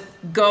bag. Yeah. Just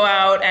go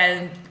out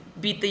and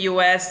beat the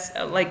US.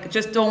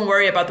 Just don't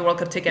worry about the World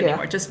Cup ticket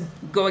anymore. Just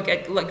go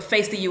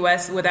face the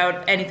US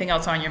without anything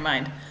else on your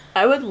mind.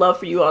 I would love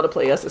for you all to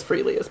play us as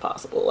freely as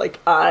possible.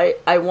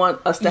 I want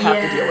us to have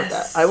to deal with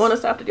that. I want us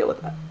to have to deal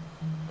with that.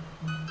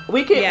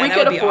 We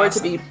could afford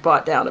to be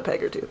brought down a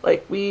peg or two.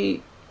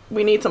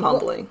 We need some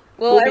humbling.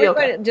 Well,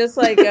 everybody, okay. Just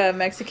like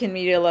Mexican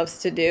media loves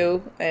to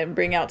do and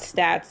bring out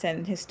stats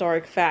and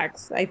historic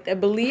facts. I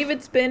believe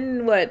it's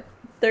been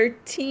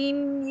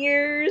 13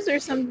 years or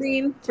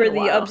something for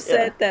the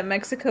upset that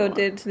Mexico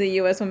did to the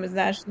U.S. women's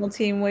national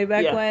team way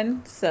back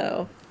when.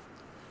 So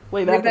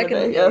way back in the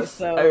day, yes.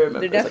 So I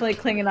remember. They're definitely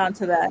clinging on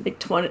to that.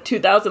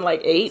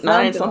 2008,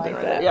 9, something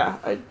like that. Yeah,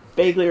 I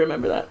vaguely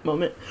remember that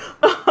moment.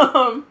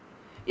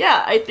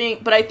 Yeah, I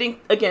think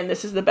again,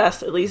 this is the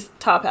best, at least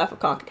top half of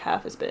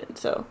CONCACAF has been.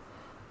 So,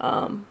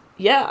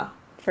 yeah.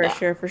 For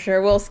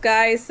sure. Well,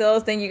 Sky,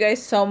 Sills, thank you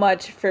guys so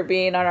much for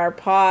being on our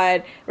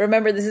pod.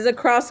 Remember, this is a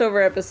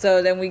crossover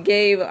episode, and we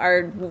gave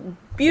our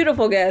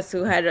beautiful guests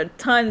who had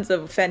tons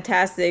of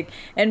fantastic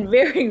and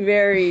very,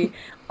 very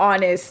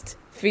honest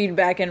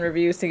feedback and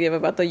reviews to give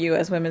about the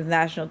U.S. women's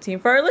national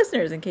team for our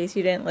listeners, in case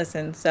you didn't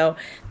listen. So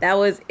that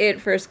was it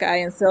for Sky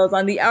and Sills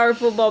on the Our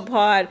Football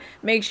Pod.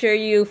 Make sure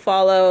you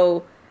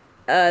follow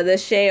the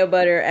Shea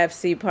Butter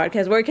FC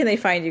podcast. Where can they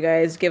find you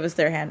guys? Give us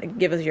your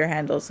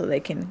handles so they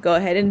can go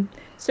ahead and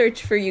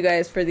search for you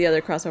guys for the other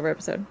crossover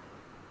episode.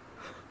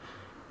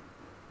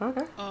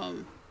 Okay.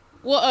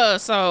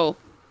 So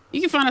you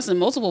can find us in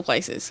multiple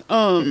places.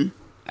 I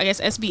guess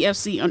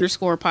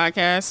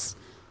SBFC_podcast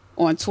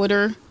on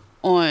Twitter.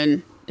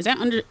 Is that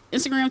under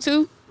Instagram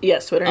too?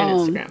 Yes, Twitter and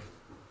Instagram.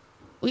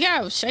 We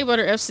have Shea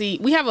Butter FC.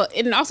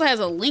 It also has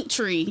a link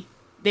tree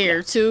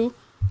there too,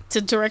 to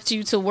direct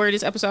you to where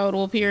this episode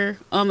will appear.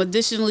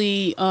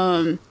 Additionally,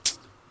 what's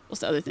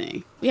the other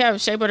thing? We have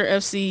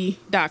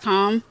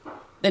SheaButterFC.com.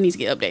 That needs to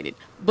get updated.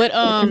 But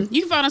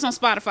you can find us on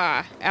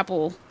Spotify,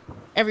 Apple,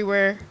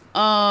 everywhere.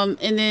 And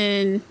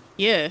then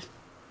yeah.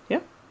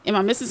 Am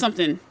I missing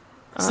something?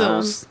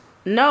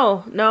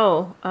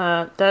 No.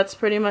 That's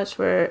pretty much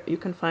where you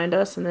can find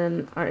us. And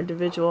then our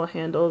individual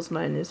handles.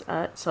 Mine is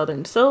at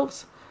Southern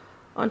Silves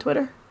on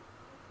Twitter.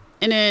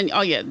 And then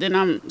then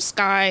I'm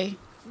Sky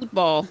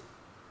Football.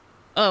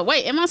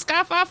 Wait, am I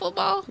Sky 5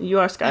 Football? You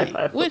are Sky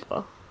 5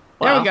 Football.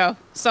 Wow. There we go.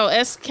 So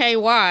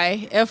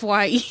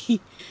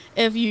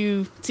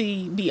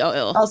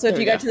SkyFyFutbol. Also, if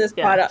you got to this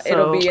part,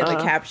 it'll be in the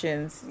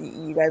captions.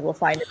 You guys will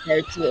find it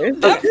there too.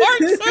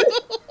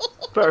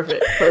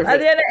 Perfect.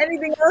 Adriana,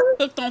 anything else?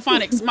 Hooked on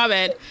phonics. My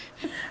bad.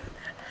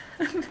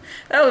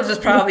 That would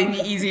just probably be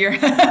easier.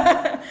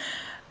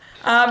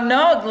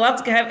 No,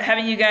 love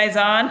having you guys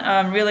on.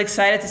 I'm really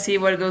excited to see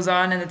what goes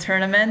on in the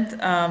tournament.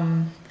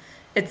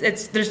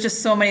 There's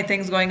just so many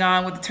things going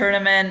on with the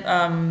tournament.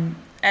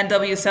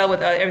 NWSL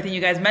with everything you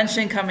guys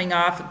mentioned coming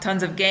off,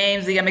 tons of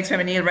games. Liga Mixed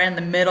Femenil right in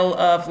the middle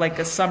of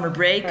a summer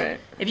break, right.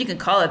 If you can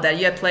call it that.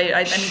 You had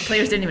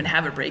players didn't even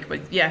have a break,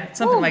 but yeah,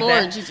 something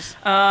that. Jesus.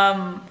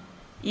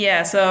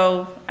 Yeah,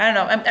 so I don't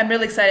know. I'm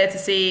really excited to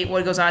see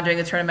what goes on during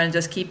the tournament and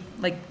just keep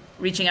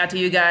reaching out to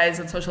you guys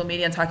on social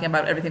media and talking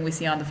about everything we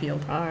see on the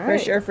field. All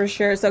right. For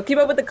sure. So keep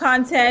up with the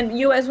content.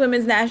 U.S.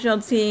 women's national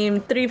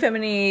team, 3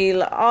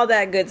 Femenil, all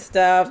that good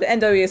stuff. The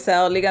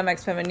NWSL, Liga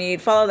MX Femenil.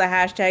 Follow the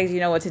hashtags. You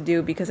know what to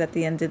do because at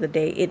the end of the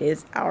day, it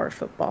is our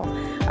football.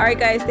 All right,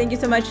 guys. Thank you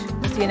so much.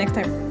 See you next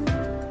time.